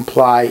her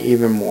comply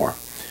even more.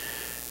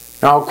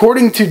 Now,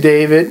 according to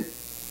David,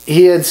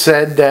 he had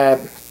said that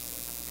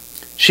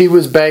she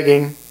was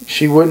begging,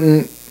 she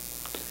wouldn't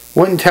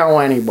tell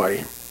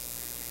anybody,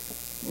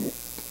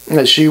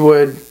 that she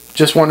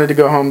just wanted to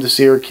go home to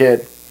see her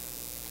kid,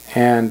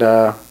 and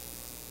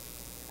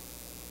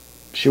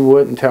she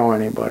wouldn't tell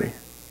anybody.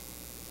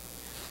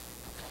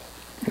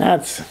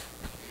 That's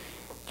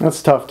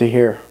tough to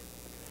hear.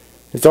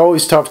 It's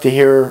always tough to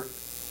hear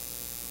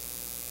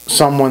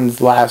someone's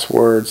last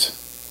words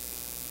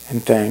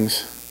and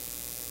things,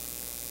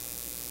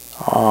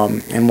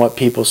 and what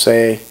people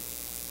say.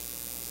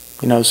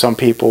 You know, some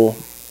people,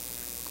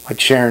 like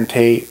Sharon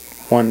Tate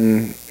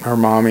wanting her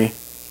mommy,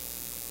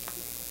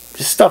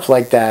 just stuff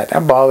like that.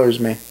 That bothers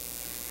me.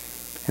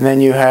 And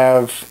then you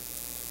have,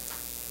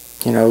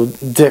 you know,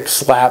 dick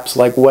slaps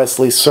like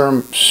Wesley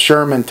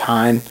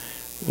Shermantine.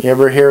 You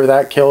ever hear of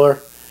that killer?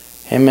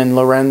 Him and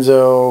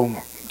Lorenzo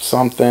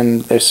something,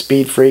 they're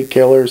speed freak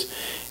killers.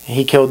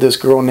 He killed this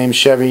girl named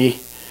Chevy,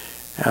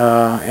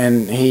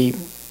 and he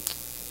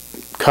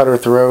cut her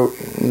throat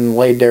and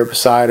laid there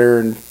beside her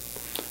and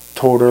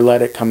told her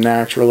let it come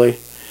naturally.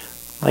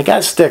 Like,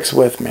 that sticks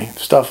with me,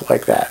 stuff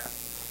like that.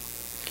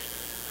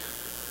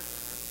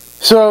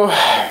 So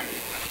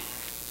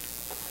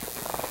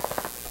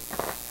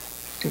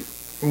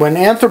when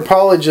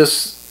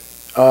anthropologists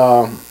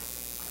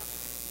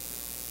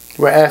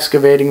were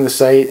excavating the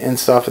site and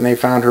stuff, and they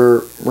found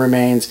her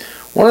remains,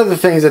 one of the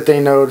things that they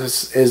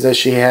noticed is that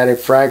she had a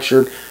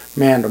fractured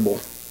mandible.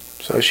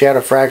 So she had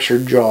a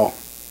fractured jaw.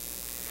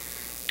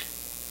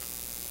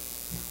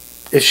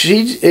 If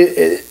she,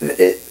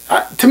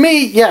 to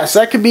me, yes,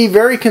 that could be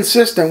very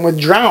consistent with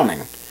drowning.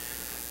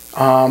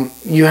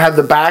 You have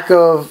the back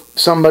of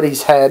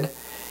somebody's head,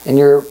 and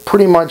you're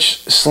pretty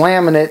much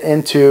slamming it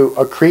into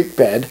a creek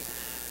bed.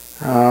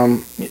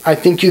 I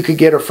think you could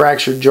get a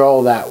fractured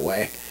jaw that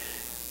way.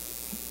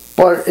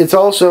 But it's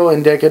also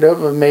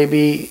indicative of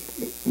maybe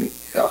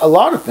a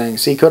lot of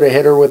things. He could have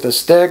hit her with a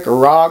stick, a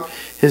rock,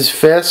 his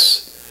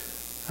fists.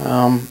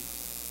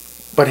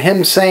 But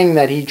him saying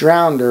that he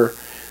drowned her,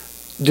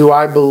 do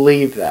I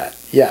believe that?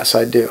 Yes,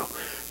 I do.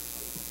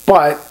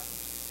 But,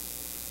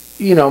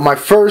 you know, my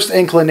first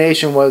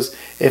inclination was,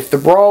 if the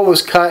bra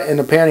was cut and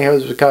the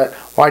pantyhose was cut,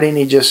 why didn't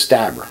he just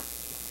stab her?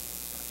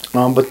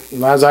 But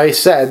as I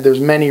said, there's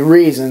many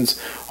reasons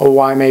of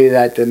why maybe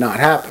that did not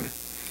happen.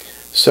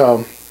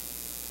 So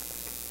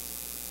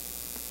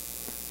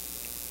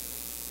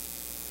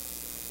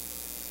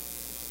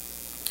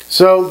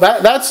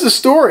that's the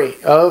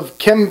story of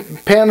Kim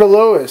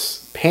Pandelios.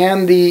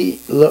 Pandelios.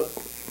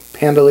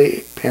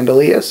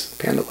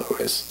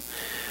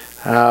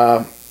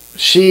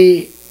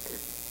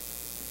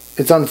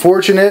 It's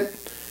unfortunate.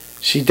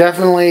 She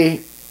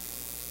definitely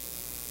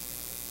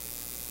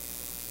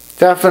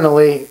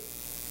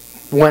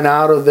went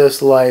out of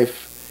this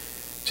life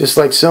just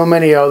like so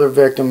many other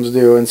victims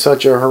do, in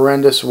such a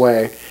horrendous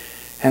way.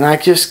 And I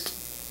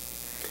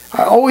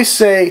always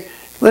say,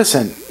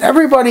 listen,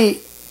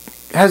 everybody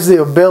has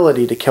the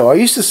ability to kill. I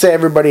used to say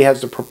everybody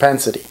has the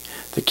propensity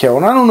to kill,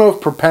 and I don't know if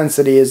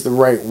propensity is the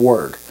right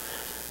word.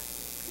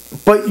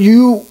 But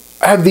you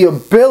have the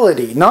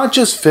ability, not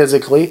just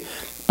physically,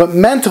 but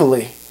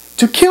mentally,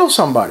 to kill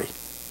somebody.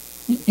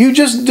 You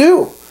just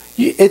do.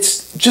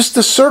 It's just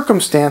the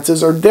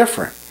circumstances are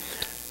different.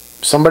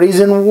 Somebody's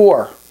in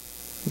war,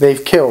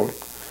 they've killed.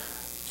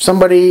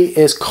 Somebody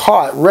is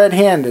caught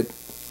red-handed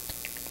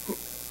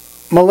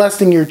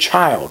molesting your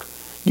child.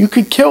 You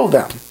could kill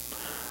them.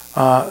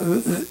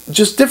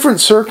 Just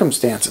different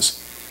circumstances.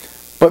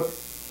 But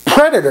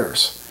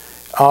predators,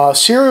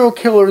 serial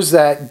killers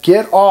that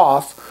get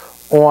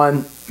off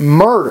on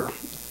murder,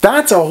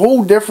 that's a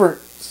whole different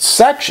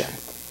section.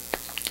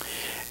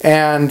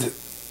 And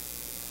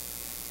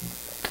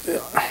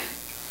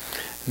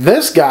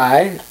this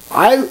guy,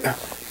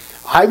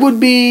 I would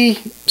be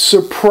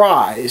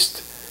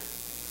surprised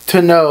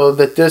to know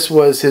that this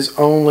was his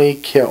only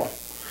kill.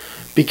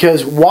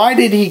 Because why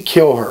did he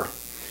kill her?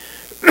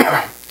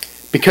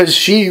 Because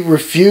she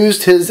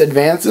refused his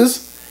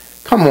advances?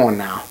 Come on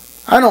now.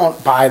 I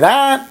don't buy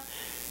that.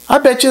 I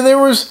bet you there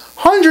was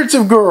hundreds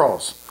of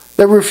girls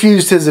that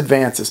refused his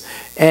advances.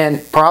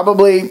 And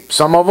probably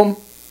some of them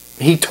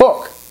he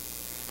took.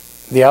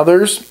 The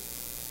others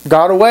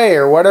got away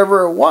or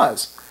whatever it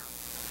was.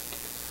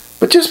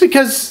 But just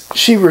because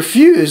she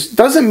refused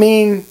doesn't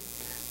mean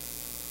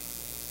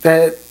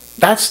that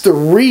that's the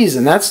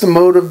reason, that's the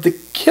motive to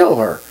kill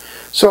her.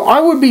 So I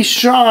would be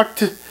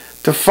shocked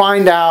to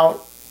find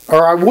out,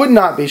 or I would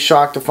not be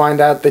shocked to find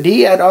out that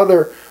he had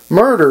other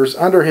murders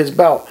under his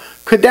belt.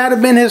 Could that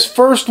have been his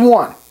first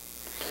one?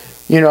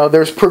 You know,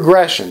 there's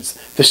progressions.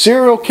 The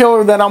serial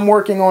killer that I'm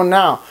working on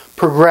now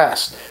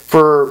progressed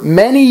for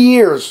many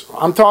years.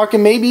 I'm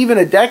talking maybe even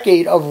a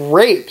decade of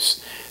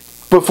rapes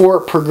before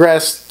it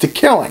progressed to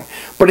killing.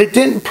 But it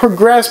didn't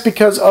progress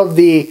because of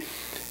the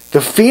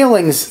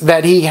feelings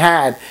that he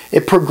had.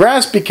 It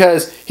progressed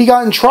because he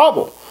got in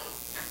trouble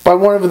by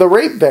one of the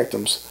rape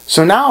victims.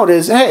 So now it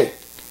is, hey,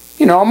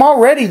 you know, I'm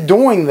already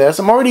doing this.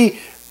 I'm already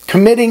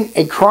committing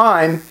a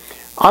crime.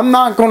 I'm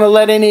not going to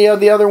let any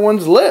of the other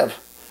ones live.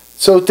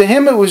 So to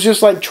him it was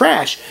just like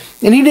trash.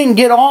 And he didn't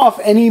get off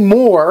any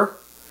more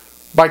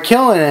by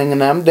killing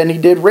them than he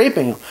did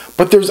raping them.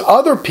 But there's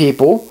other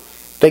people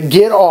that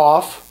get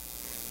off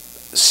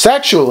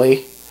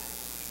sexually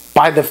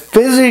by the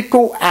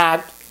physical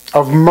act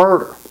of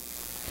murder.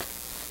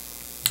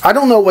 I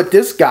don't know what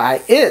this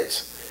guy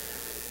is.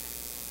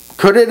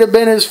 Could it have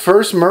been his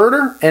first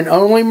murder and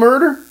only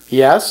murder?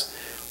 Yes.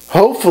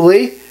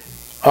 Hopefully.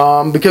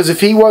 Because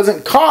if he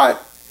wasn't caught,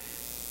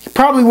 he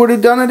probably would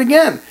have done it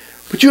again.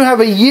 But you have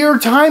a year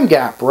time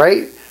gap,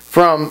 right?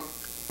 From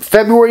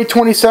February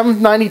 27th,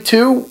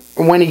 92,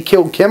 when he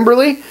killed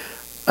Kimberly,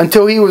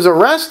 until he was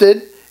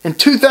arrested in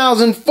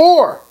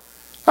 2004.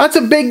 That's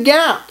a big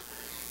gap.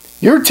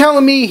 You're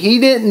telling me he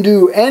didn't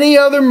do any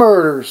other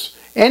murders,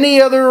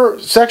 any other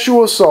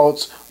sexual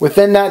assaults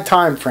within that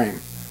time frame?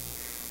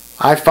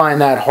 I find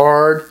that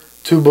hard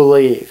to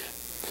believe.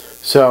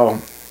 So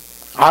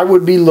I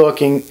would be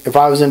looking, if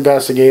I was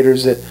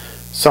investigators, at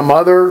some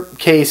other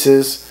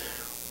cases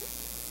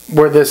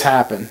where this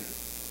happened.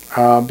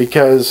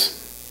 Because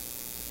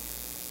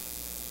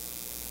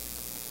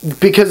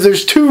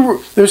there's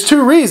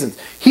two reasons.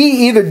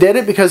 He either did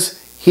it because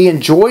he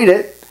enjoyed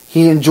it.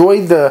 He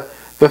enjoyed the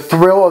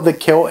thrill of the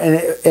kill, and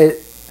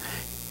it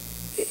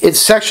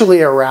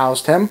sexually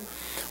aroused him.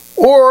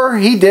 Or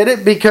he did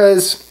it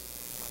because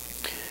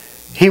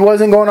he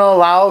wasn't going to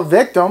allow a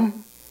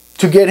victim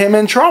to get him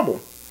in trouble.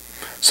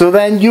 So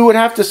then you would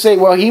have to say,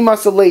 well, he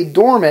must have laid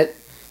dormant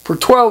for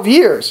 12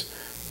 years.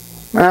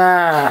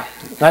 One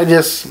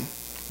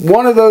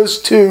of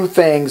those two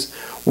things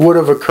would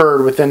have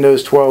occurred within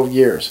those 12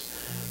 years.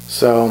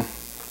 So,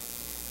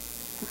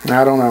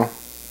 I don't know.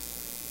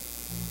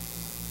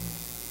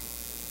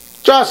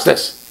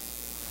 Justice!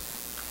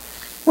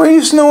 What are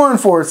you snoring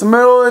for? It's the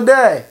middle of the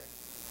day.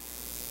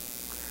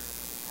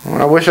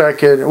 Well, I wish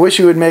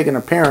you would make an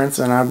appearance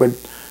and I would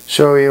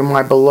show you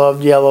my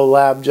beloved yellow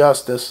lab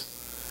Justice.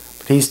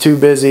 But he's too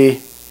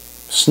busy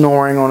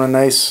snoring on a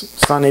nice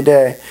sunny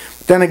day.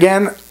 But then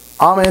again,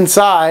 I'm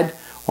inside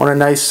on a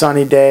nice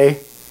sunny day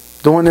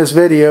doing this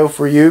video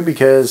for you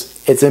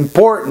because it's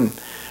important.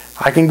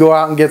 I can go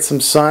out and get some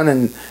sun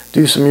and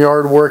do some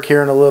yard work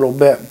here in a little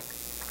bit.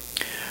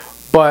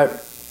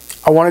 But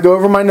I want to go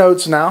over my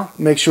notes now,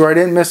 make sure I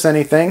didn't miss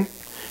anything,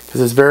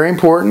 because it's very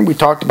important. We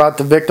talked about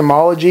the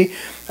victimology.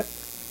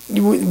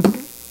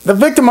 The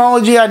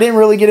victimology I didn't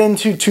really get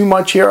into too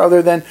much here,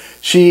 other than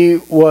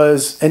she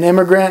was an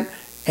immigrant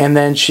and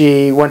then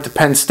she went to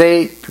Penn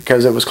State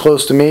because it was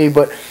close to me.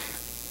 But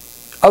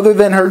other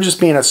than her just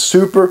being a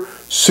super,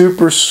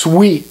 super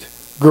sweet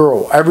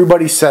girl,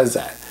 everybody says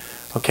that.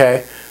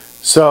 Okay?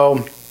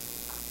 So,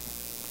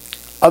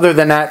 other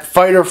than that,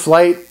 fight or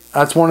flight,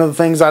 that's one of the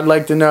things I'd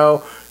like to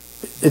know.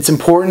 It's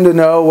important to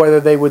know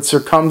whether they would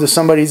succumb to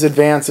somebody's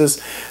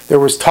advances. There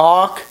was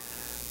talk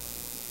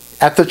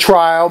at the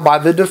trial by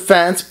the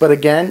defense, but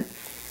again,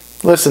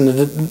 listen,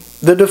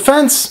 the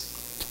defense,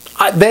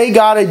 they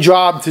got a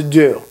job to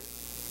do.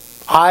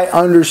 I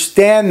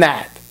understand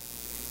that.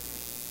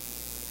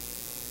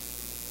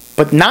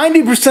 But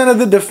 90% of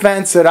the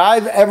defense that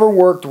I've ever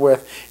worked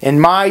with in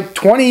my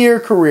 20-year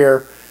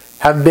career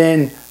have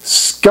been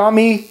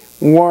scummy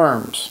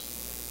worms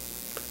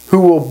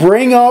who will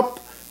bring up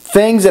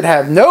things that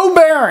have no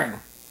bearing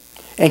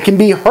and can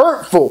be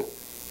hurtful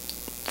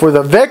for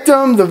the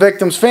victim, the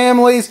victim's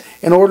families,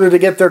 in order to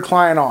get their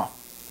client off.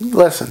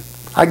 Listen,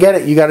 I get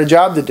it. You got a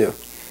job to do.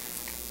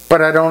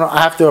 But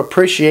I have to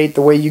appreciate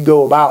the way you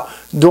go about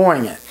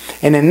doing it.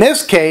 And in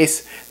this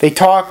case, they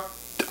talked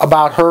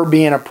about her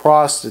being a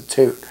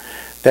prostitute.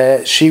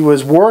 That she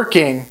was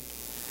working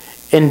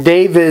in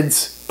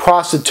David's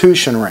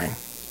prostitution ring.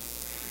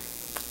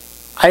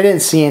 I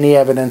didn't see any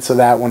evidence of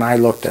that when I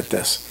looked at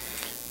this.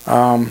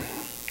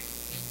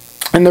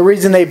 And the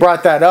reason they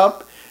brought that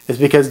up is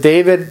because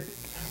David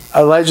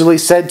allegedly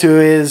said to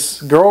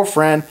his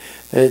girlfriend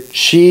that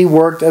she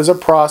worked as a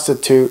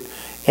prostitute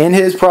in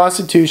his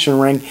prostitution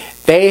ring.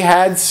 They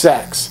had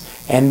sex.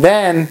 And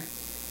then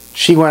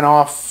she went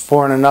off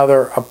for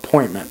another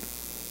appointment,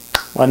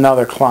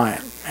 another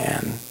client.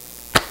 And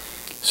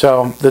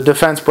so the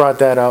defense brought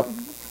that up.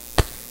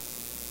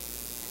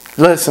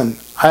 Listen,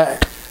 I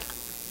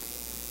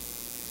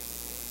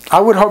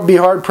would be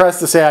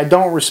hard-pressed to say I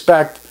don't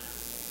respect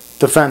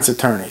defense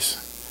attorneys.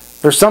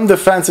 There's some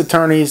defense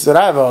attorneys that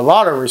I have a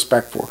lot of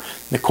respect for.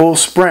 Nicole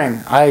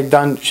Spring,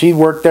 she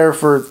worked there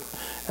for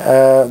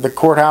the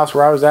courthouse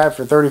where I was at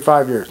for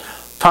 35 years.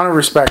 Ton of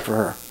respect for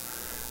her.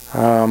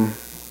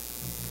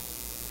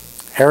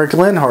 Eric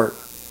Linhart,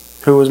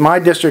 who was my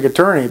district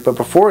attorney, but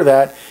before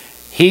that,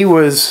 he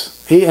was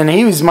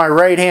my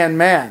right-hand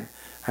man.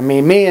 I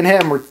mean, me and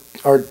him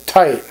are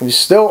tight. We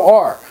still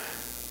are.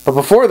 But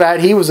before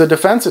that, he was a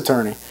defense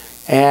attorney.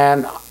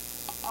 And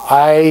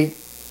I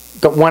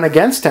went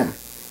against him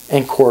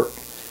in court.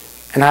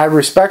 And I had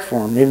respect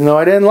for him. Even though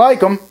I didn't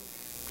like him,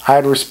 I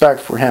had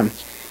respect for him.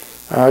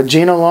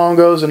 Gina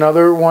Longo's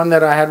another one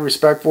that I had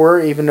respect for,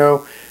 even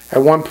though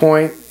at one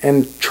point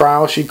in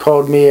trial she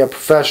called me a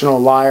professional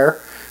liar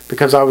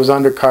because I was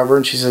undercover.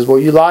 And she says, well,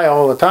 you lie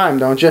all the time,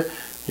 don't you?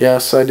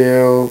 Yes, I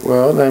do.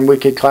 Well, then we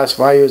could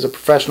classify you as a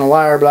professional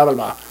liar, blah, blah,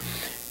 blah.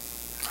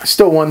 I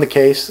still won the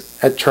case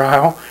at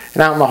trial.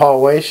 And out in the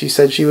hallway, she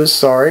said she was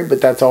sorry, but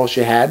that's all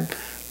she had.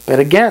 But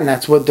again,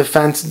 that's what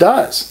defense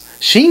does.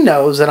 She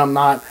knows that I'm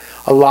not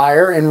a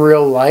liar in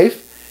real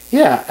life.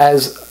 Yeah,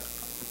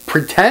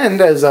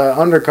 pretend as an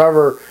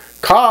undercover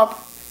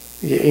cop,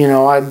 you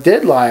know, I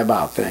did lie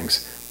about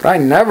things. But I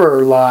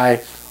never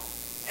lie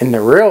in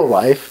the real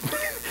life.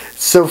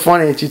 It's so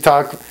funny that you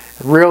talk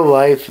real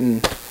life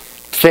and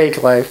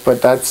fake life,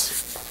 but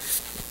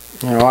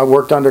that's, you know, I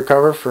worked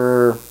undercover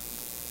for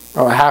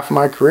half of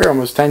my career,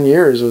 almost 10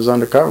 years was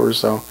undercover.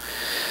 So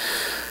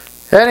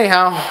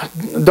anyhow,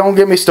 don't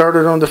get me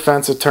started on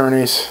defense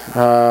attorneys.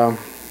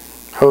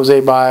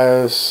 Jose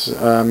Baez,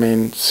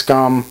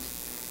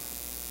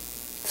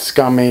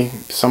 scummy,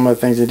 some of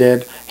the things he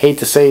did. Hate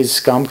to say he's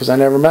scum because I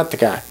never met the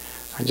guy.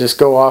 I just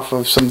go off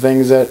of some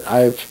things that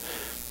I've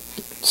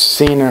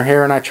seen or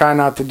hear, and I try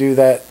not to do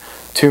that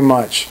too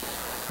much.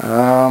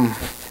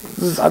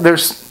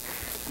 There's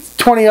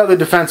 20 other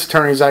defense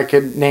attorneys I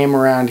could name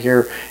around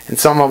here, and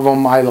some of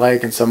them I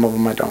like and some of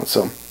them I don't.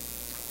 So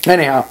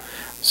anyhow,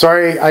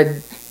 sorry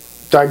I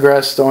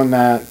digressed on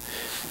that.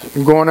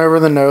 I'm going over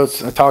the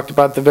notes. I talked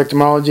about the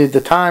victimology,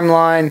 the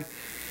timeline.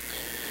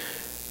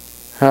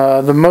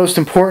 The most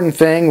important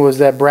thing was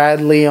that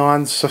Brad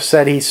Leon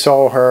said he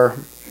saw her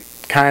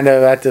kind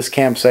of at this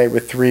campsite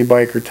with 3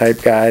 biker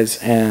type guys,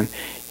 and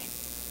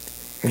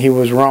he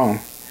was wrong.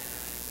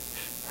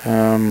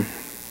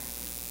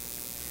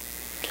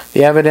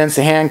 The evidence,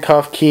 the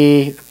handcuff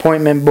key,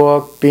 appointment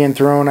book being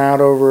thrown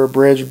out over a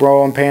bridge,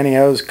 brawl and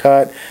pantyhose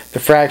cut, the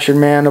fractured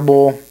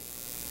mandible.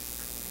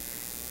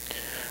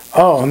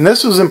 Oh, and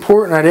this was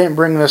important. I didn't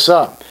bring this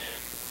up.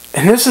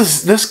 And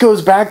this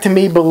goes back to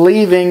me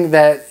believing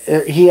that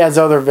he has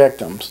other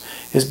victims,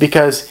 is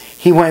because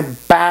he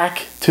went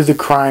back to the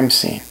crime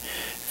scene.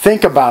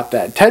 Think about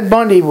that. Ted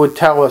Bundy would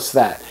tell us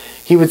that.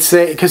 He would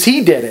say, because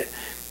he did it,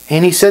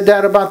 and he said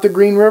that about the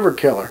Green River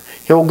Killer.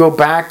 He'll go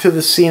back to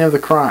the scene of the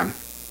crime.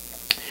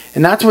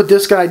 And that's what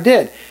this guy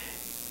did.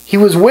 He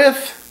was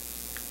with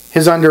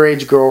his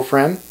underage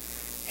girlfriend,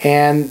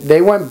 and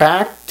they went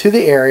back to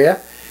the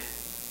area,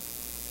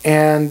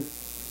 and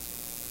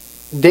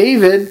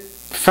David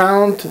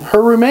found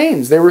her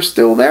remains. They were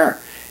still there.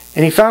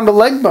 And he found a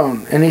leg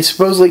bone, and he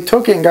supposedly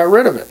took it and got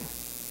rid of it.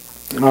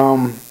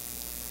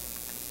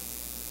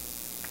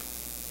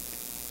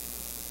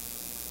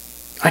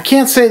 I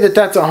can't say that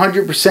that's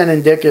 100%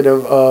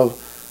 indicative of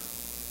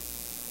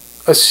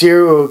a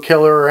serial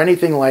killer or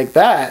anything like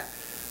that.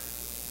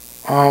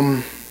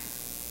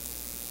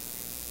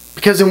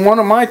 Because in one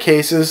of my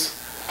cases,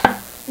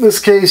 this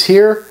case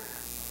here,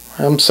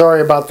 I'm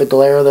sorry about the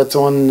glare that's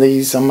on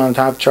these. I'm going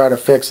to have to try to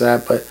fix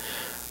that. But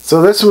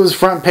so this was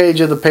front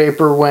page of the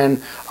paper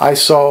when I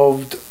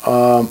solved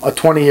a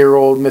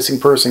 20-year-old missing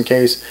person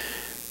case.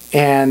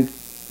 And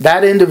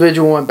that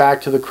individual went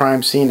back to the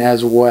crime scene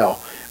as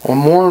well on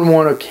more than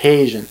one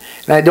occasion.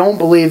 And I don't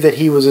believe that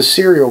he was a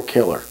serial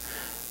killer.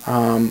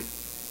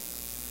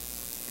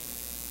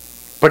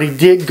 But he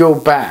did go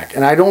back.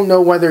 And I don't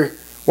know whether...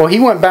 Well, he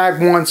went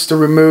back once to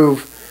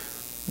remove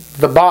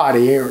the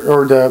body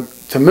or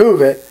to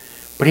move it.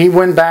 But he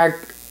went back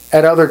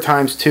at other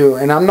times too.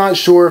 And I'm not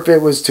sure if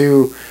it was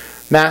to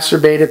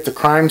masturbate at the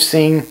crime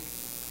scene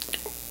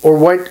or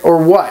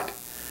what.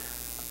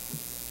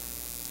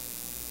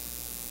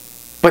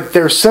 But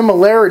there's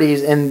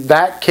similarities in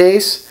that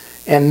case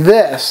and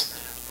this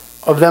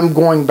of them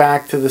going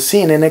back to the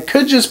scene. And it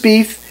could just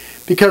be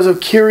because of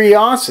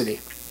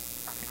curiosity.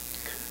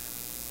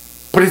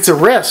 But it's a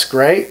risk,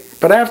 right?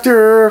 But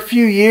after a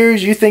few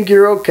years, you think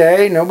you're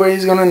okay.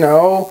 Nobody's going to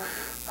know.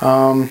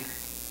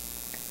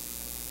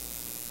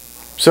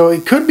 So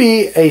it could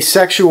be a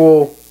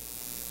sexual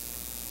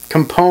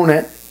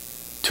component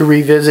to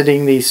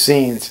revisiting these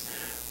scenes.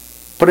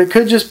 But it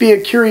could just be a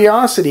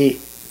curiosity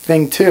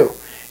thing too.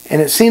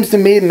 And it seems to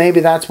me maybe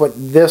that's what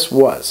this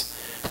was.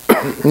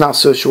 Not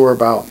so sure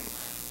about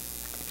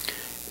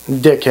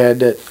dickhead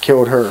that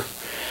killed her.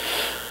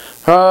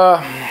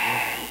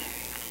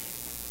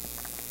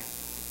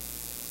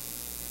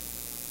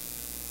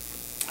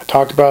 I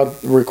talked about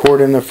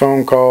recording the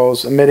phone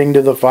calls, admitting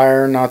to the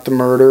fire, not the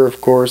murder. Of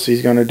course,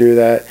 he's going to do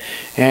that.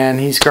 And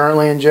he's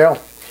currently in jail.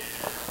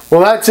 Well,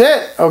 that's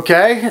it.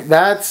 Okay,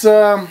 that's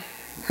all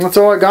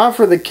I got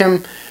for the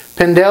Kim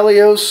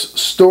Pandelios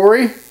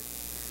story.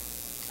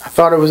 I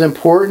thought it was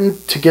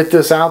important to get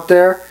this out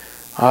there.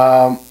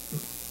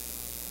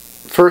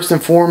 First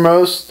and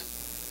foremost,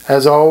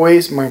 as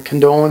always, my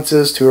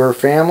condolences to her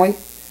family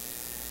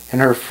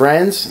and her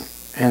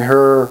friends and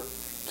her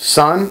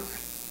son.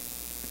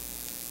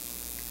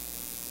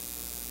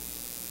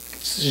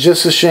 It's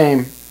just a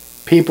shame.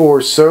 People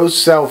are so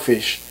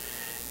selfish,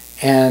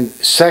 and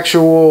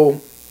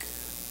sexual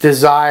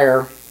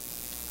desire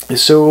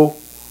is so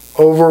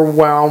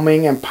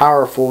overwhelming and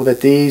powerful that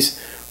these,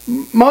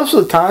 most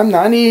of the time,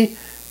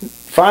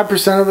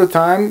 95% of the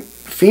time,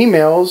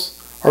 females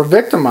are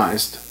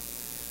victimized.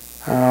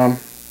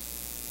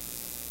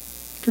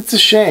 It's a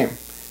shame.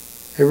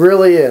 It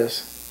really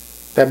is.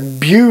 That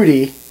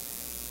beauty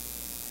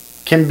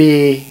can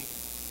be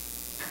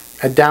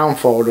a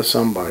downfall to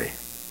somebody.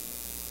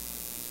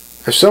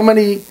 There's so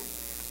many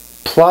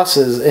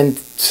pluses in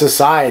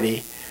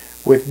society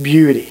with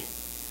beauty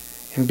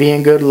and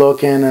being good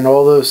looking and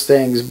all those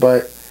things,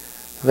 but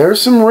there's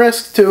some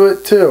risk to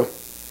it too.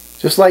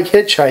 Just like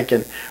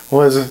hitchhiking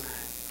was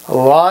a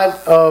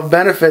lot of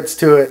benefits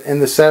to it in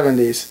the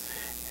 70s.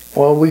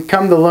 Well, we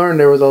come to learn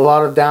there was a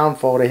lot of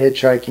downfall to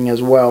hitchhiking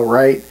as well,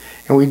 right?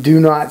 And we do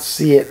not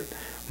see it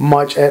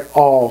much at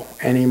all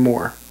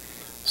anymore.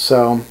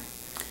 So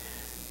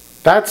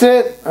that's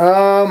it.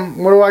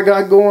 What do I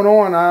got going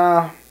on?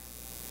 I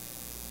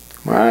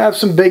have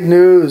some big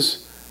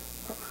news.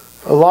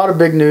 A lot of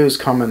big news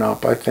coming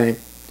up, I think.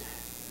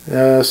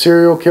 The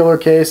serial killer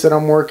case that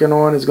I'm working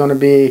on is going to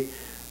be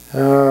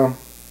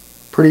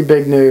pretty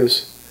big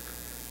news.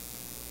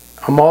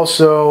 I'm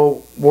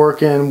also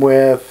working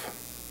with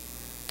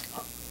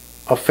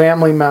a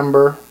family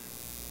member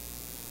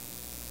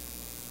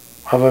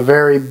of a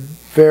very,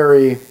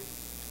 very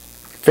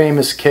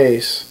famous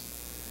case.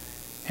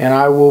 And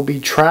I will be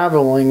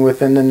traveling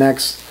within the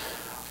next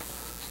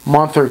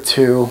month or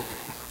two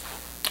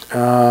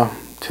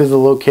to the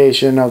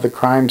location of the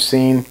crime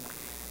scene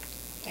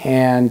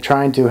and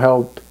trying to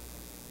help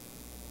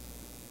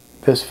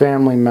this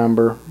family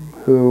member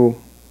who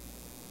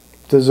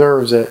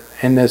deserves it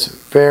in this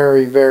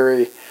very,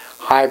 very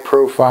high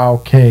profile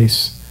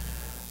case.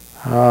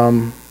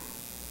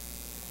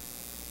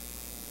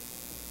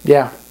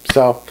 Yeah,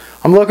 so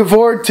I'm looking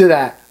forward to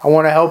that. I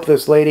want to help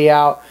this lady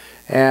out,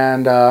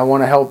 and I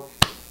want to help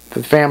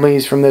the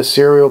families from this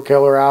serial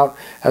killer out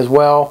as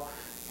well.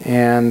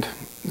 And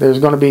there's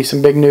going to be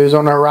some big news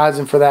on the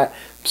horizon for that.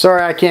 I'm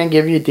sorry I can't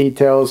give you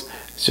details.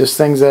 It's just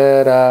things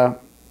that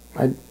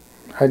I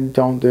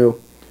don't do.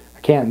 I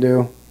can't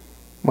do.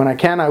 When I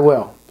can, I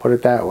will. Put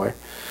it that way.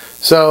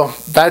 So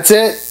that's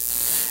it.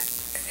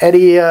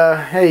 Eddie,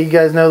 hey, you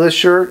guys know this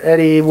shirt?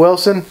 Eddie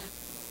Wilson.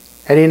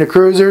 Eddie and the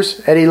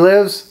Cruisers. Eddie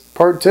Lives.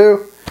 Part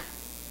 2.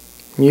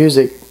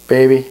 Music,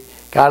 baby.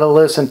 Gotta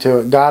listen to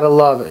it. Gotta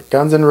love it.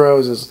 Guns N'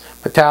 Roses.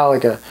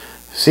 Metallica.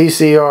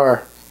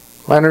 CCR.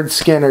 Leonard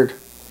Skinner.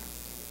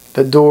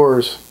 The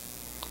Doors.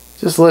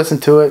 Just listen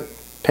to it.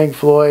 Pink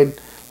Floyd.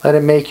 Let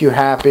it make you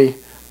happy.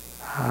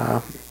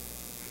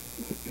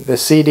 The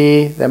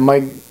CD that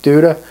Mike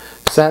Duda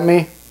sent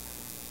me.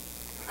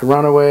 The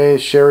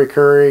Runaways, Sherry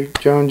Curry,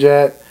 Joan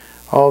Jett,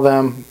 all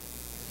them.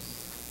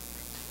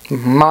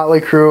 Motley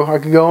Crue. I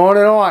could go on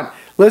and on.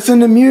 Listen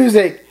to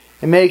music.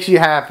 It makes you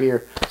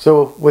happier.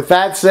 So with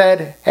that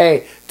said,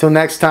 hey, till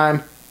next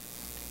time,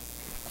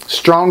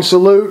 strong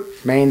salute.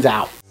 Mains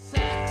out.